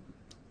got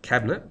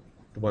cabinet,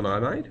 the one I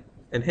made,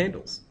 and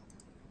handles.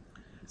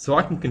 So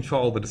I can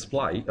control the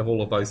display of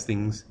all of those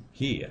things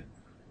here.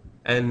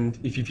 And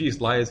if you've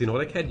used layers in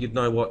AutoCAD, you'd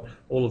know what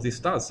all of this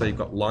does. So you've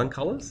got line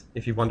colours,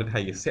 if you wondered how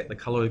you set the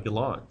colour of your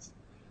lines.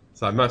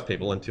 So most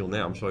people, until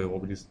now, I'm sure you've all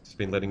just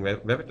been letting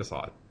Revit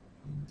decide.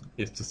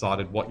 It's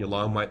decided what your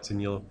line weights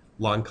and your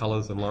line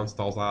colours and line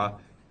styles are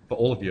for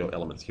all of your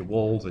elements, your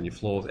walls and your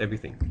floors,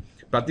 everything.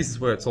 But this is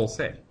where it's all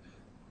set.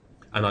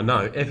 And I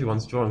know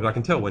everyone's drawing, but I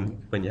can tell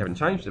when you haven't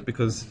changed it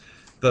because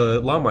the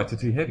line weights are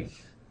too heavy.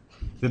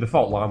 The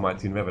default line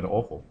weights in Revit are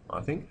awful,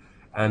 I think.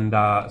 And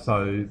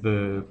so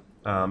the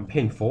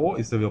Pen 4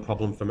 is the real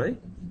problem for me.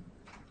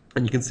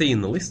 And you can see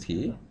in the list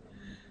here,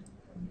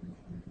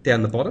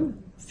 down the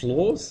bottom,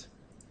 floors,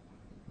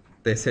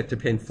 they're set to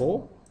Pen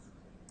 4.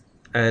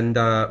 And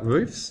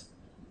roofs,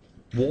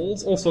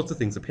 walls, all sorts of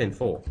things are Pen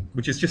 4,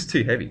 which is just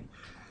too heavy.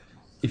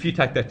 If you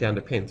take that down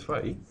to Pen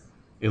 3,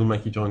 it'll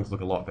make your drawings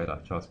look a lot better,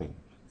 trust me.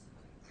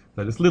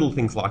 So just little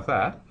things like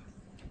that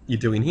you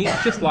do in here,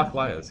 just like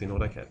layers in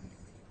AutoCAD.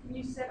 Can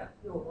you set up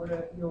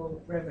your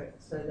Revit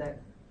so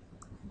that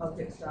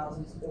object styles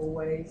is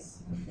always...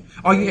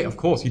 Oh yeah, of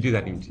course, you do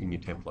that in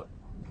your template.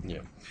 Yeah.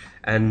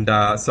 And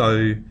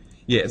so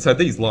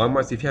these line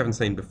weights, if you haven't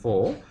seen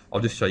before,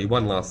 I'll just show you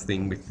one last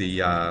thing with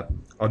the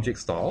object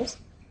styles.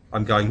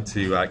 I'm going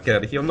to get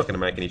out of here. I'm not going to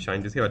make any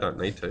changes here, I don't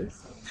need to.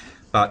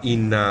 But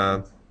in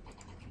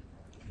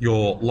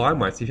your line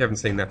weights, if you haven't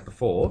seen that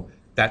before,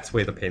 that's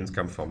where the pens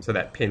come from. So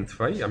that pen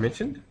 3 I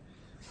mentioned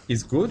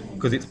is good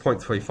because it's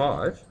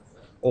 0.35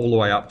 all the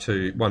way up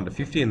to 1 to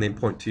 50 and then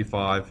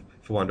 0.25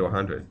 for 1 to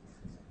 100.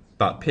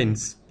 But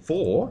pens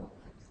 4,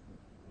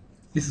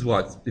 this is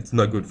why it's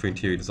no good for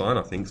interior design,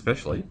 I think,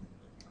 especially,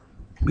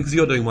 because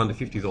you're doing 1 to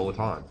 50s all the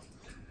time.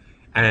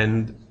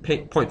 And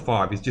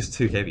 0.5 is just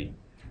too heavy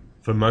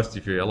for most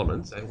of your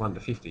elements at 1 to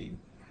 50.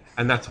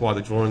 And that's why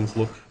the drawings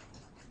look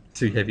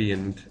too heavy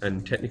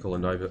and technical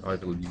and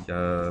overly,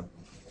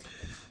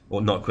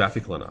 or not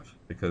graphical enough,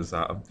 because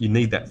you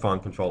need that fine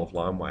control of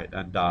line weight.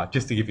 And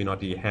just to give you an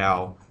idea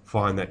how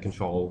fine that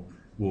control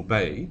will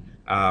be,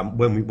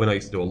 when I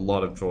used to do a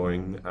lot of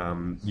drawing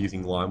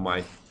using line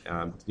weight,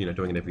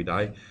 doing it every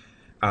day,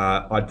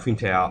 I'd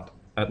print out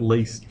at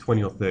least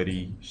 20 or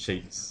 30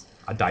 sheets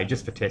a day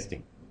just for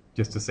testing,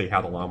 just to see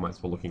how the line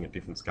weights were looking at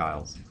different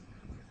scales.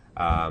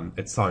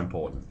 It's so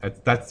important.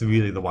 That's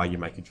really the way you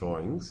make your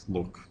drawings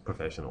look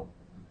professional.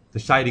 The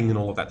shading and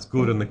all of that's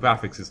good, and the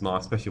graphics is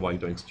nice, especially while you're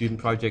doing student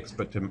projects,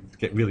 but to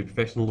get really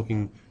professional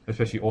looking,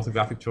 especially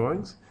orthographic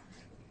drawings,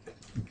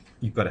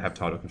 you've got to have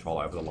total control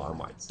over the line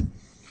weights.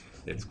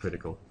 It's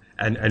critical.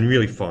 And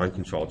really fine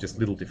control, just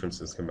little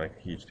differences can make a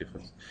huge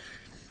difference.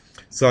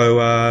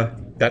 So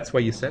that's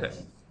where you set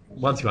it.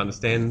 Once you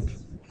understand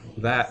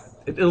that,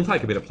 it'll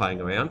take a bit of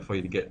playing around for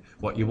you to get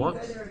what you want.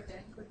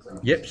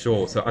 Yep,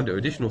 sure. So under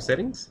additional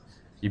settings,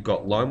 you've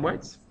got line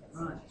weights.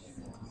 Right.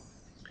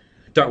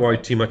 Don't worry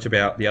too much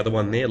about the other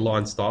one there,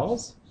 line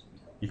styles.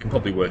 You can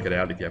probably work it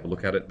out if you have a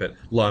look at it, but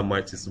line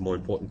weights is the more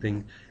important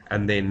thing.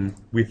 And then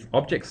with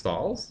object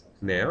styles,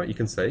 now you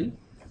can see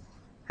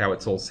how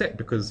it's all set,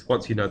 because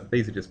once you know that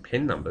these are just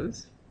pen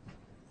numbers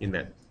in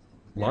that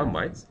line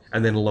weights,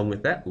 and then along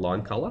with that,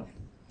 line color,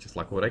 just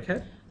like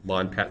AutoCAD,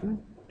 line pattern,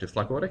 just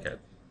like AutoCAD,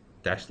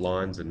 dashed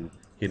lines and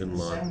hidden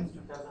lines.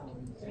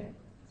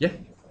 Yeah.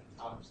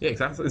 Yeah,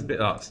 exactly. It's a bit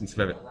since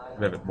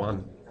Revit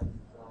 1.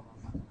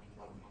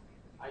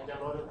 I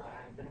downloaded it,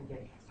 I didn't get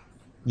it.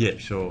 Yeah,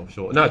 sure.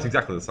 No, it's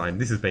exactly the same.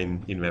 This has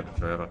been in Revit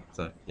forever,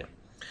 so yeah.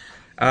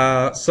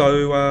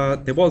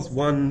 There was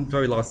one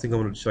very last thing I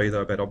wanted to show you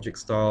though about object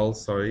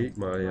styles. Sorry,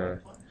 my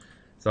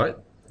sorry.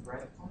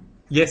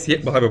 Yes,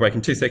 yep, we'll have a break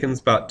in 2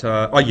 seconds. But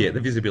oh yeah, the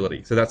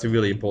visibility. So that's a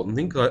really important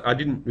thing because I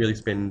didn't really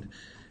spend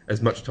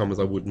as much time as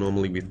I would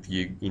normally with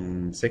you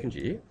in second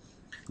year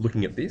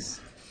looking at this.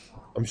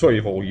 I'm sure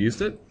you've all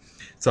used it.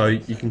 So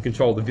you can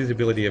control the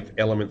visibility of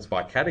elements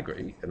by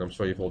category, and I'm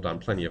sure you've all done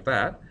plenty of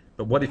that.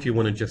 But what if you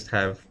want to just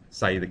have,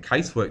 say, the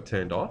casework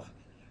turned off,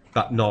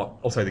 but not,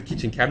 also the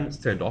kitchen cabinets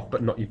turned off,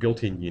 but not your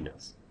built-in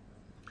units?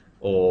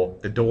 Or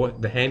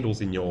the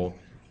handles in your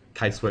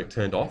casework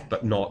turned off,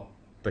 but not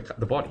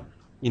the body?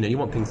 You know, you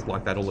want things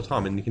like that all the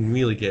time, and you can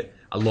really get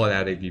a lot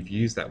out of your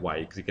views that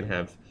way, because you can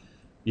have,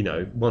 you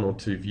know, 1 or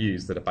 2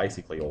 views that are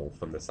basically all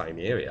from the same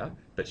area,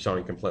 but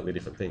showing completely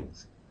different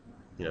things.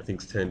 You know,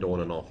 things turned on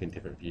and off in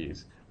different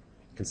views.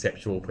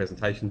 Conceptual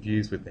presentation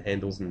views with the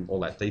handles and all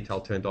that detail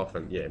turned off,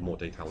 and yeah, more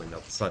detail in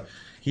others. So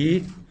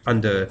here,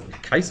 under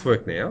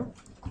casework now,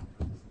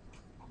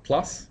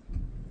 plus,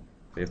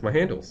 there's my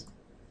handles.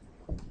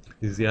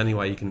 This is the only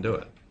way you can do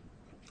it.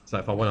 So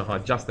if I want to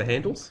hide just the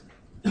handles,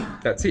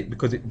 that's it,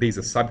 because these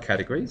are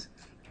subcategories.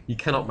 You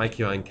cannot make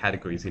your own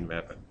categories in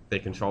Revit. They're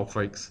control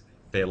freaks,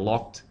 they're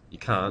locked, you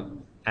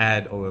can't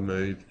add or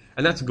remove,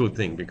 and that's a good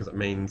thing because it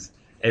means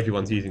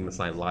everyone's using the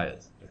same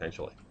layers,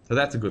 essentially. So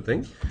that's a good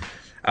thing.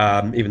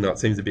 Even though it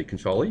seems a bit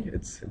control-y,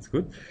 it's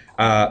good.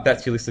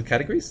 That's your list of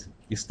categories.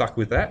 You're stuck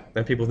with that,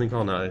 and people think,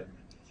 oh no,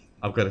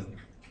 I've got to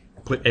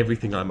put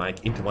everything I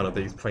make into one of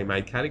these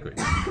pre-made categories.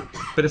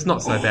 But it's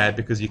not so bad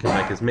because you can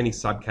make as many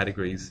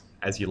subcategories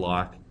as you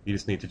like. You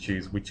just need to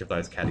choose which of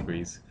those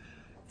categories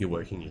you're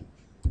working in.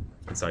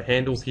 And so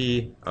handles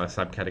here are a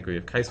subcategory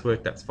of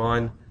casework, that's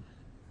fine.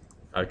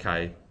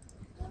 Okay,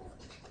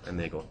 and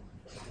they're gone.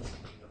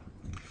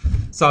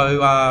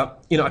 So,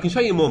 you know, I can show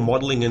you more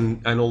modelling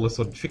and all the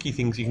sort of tricky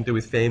things you can do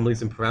with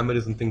families and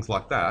parameters and things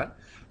like that.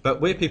 But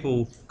where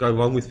people go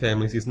wrong with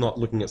families is not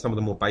looking at some of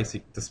the more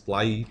basic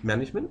display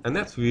management. And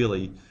that's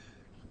really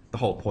the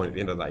whole point at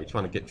the end of the day,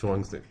 trying to get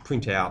drawings that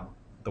print out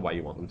the way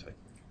you want them to.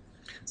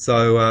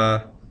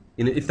 So,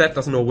 you know, if that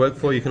doesn't all work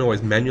for you, you can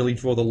always manually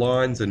draw the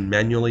lines and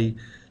manually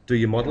do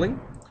your modelling.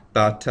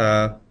 But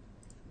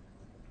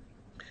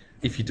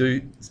if you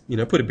do, you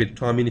know, put a bit of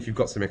time in, if you've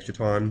got some extra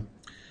time,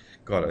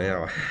 got an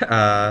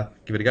hour,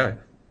 give it a go.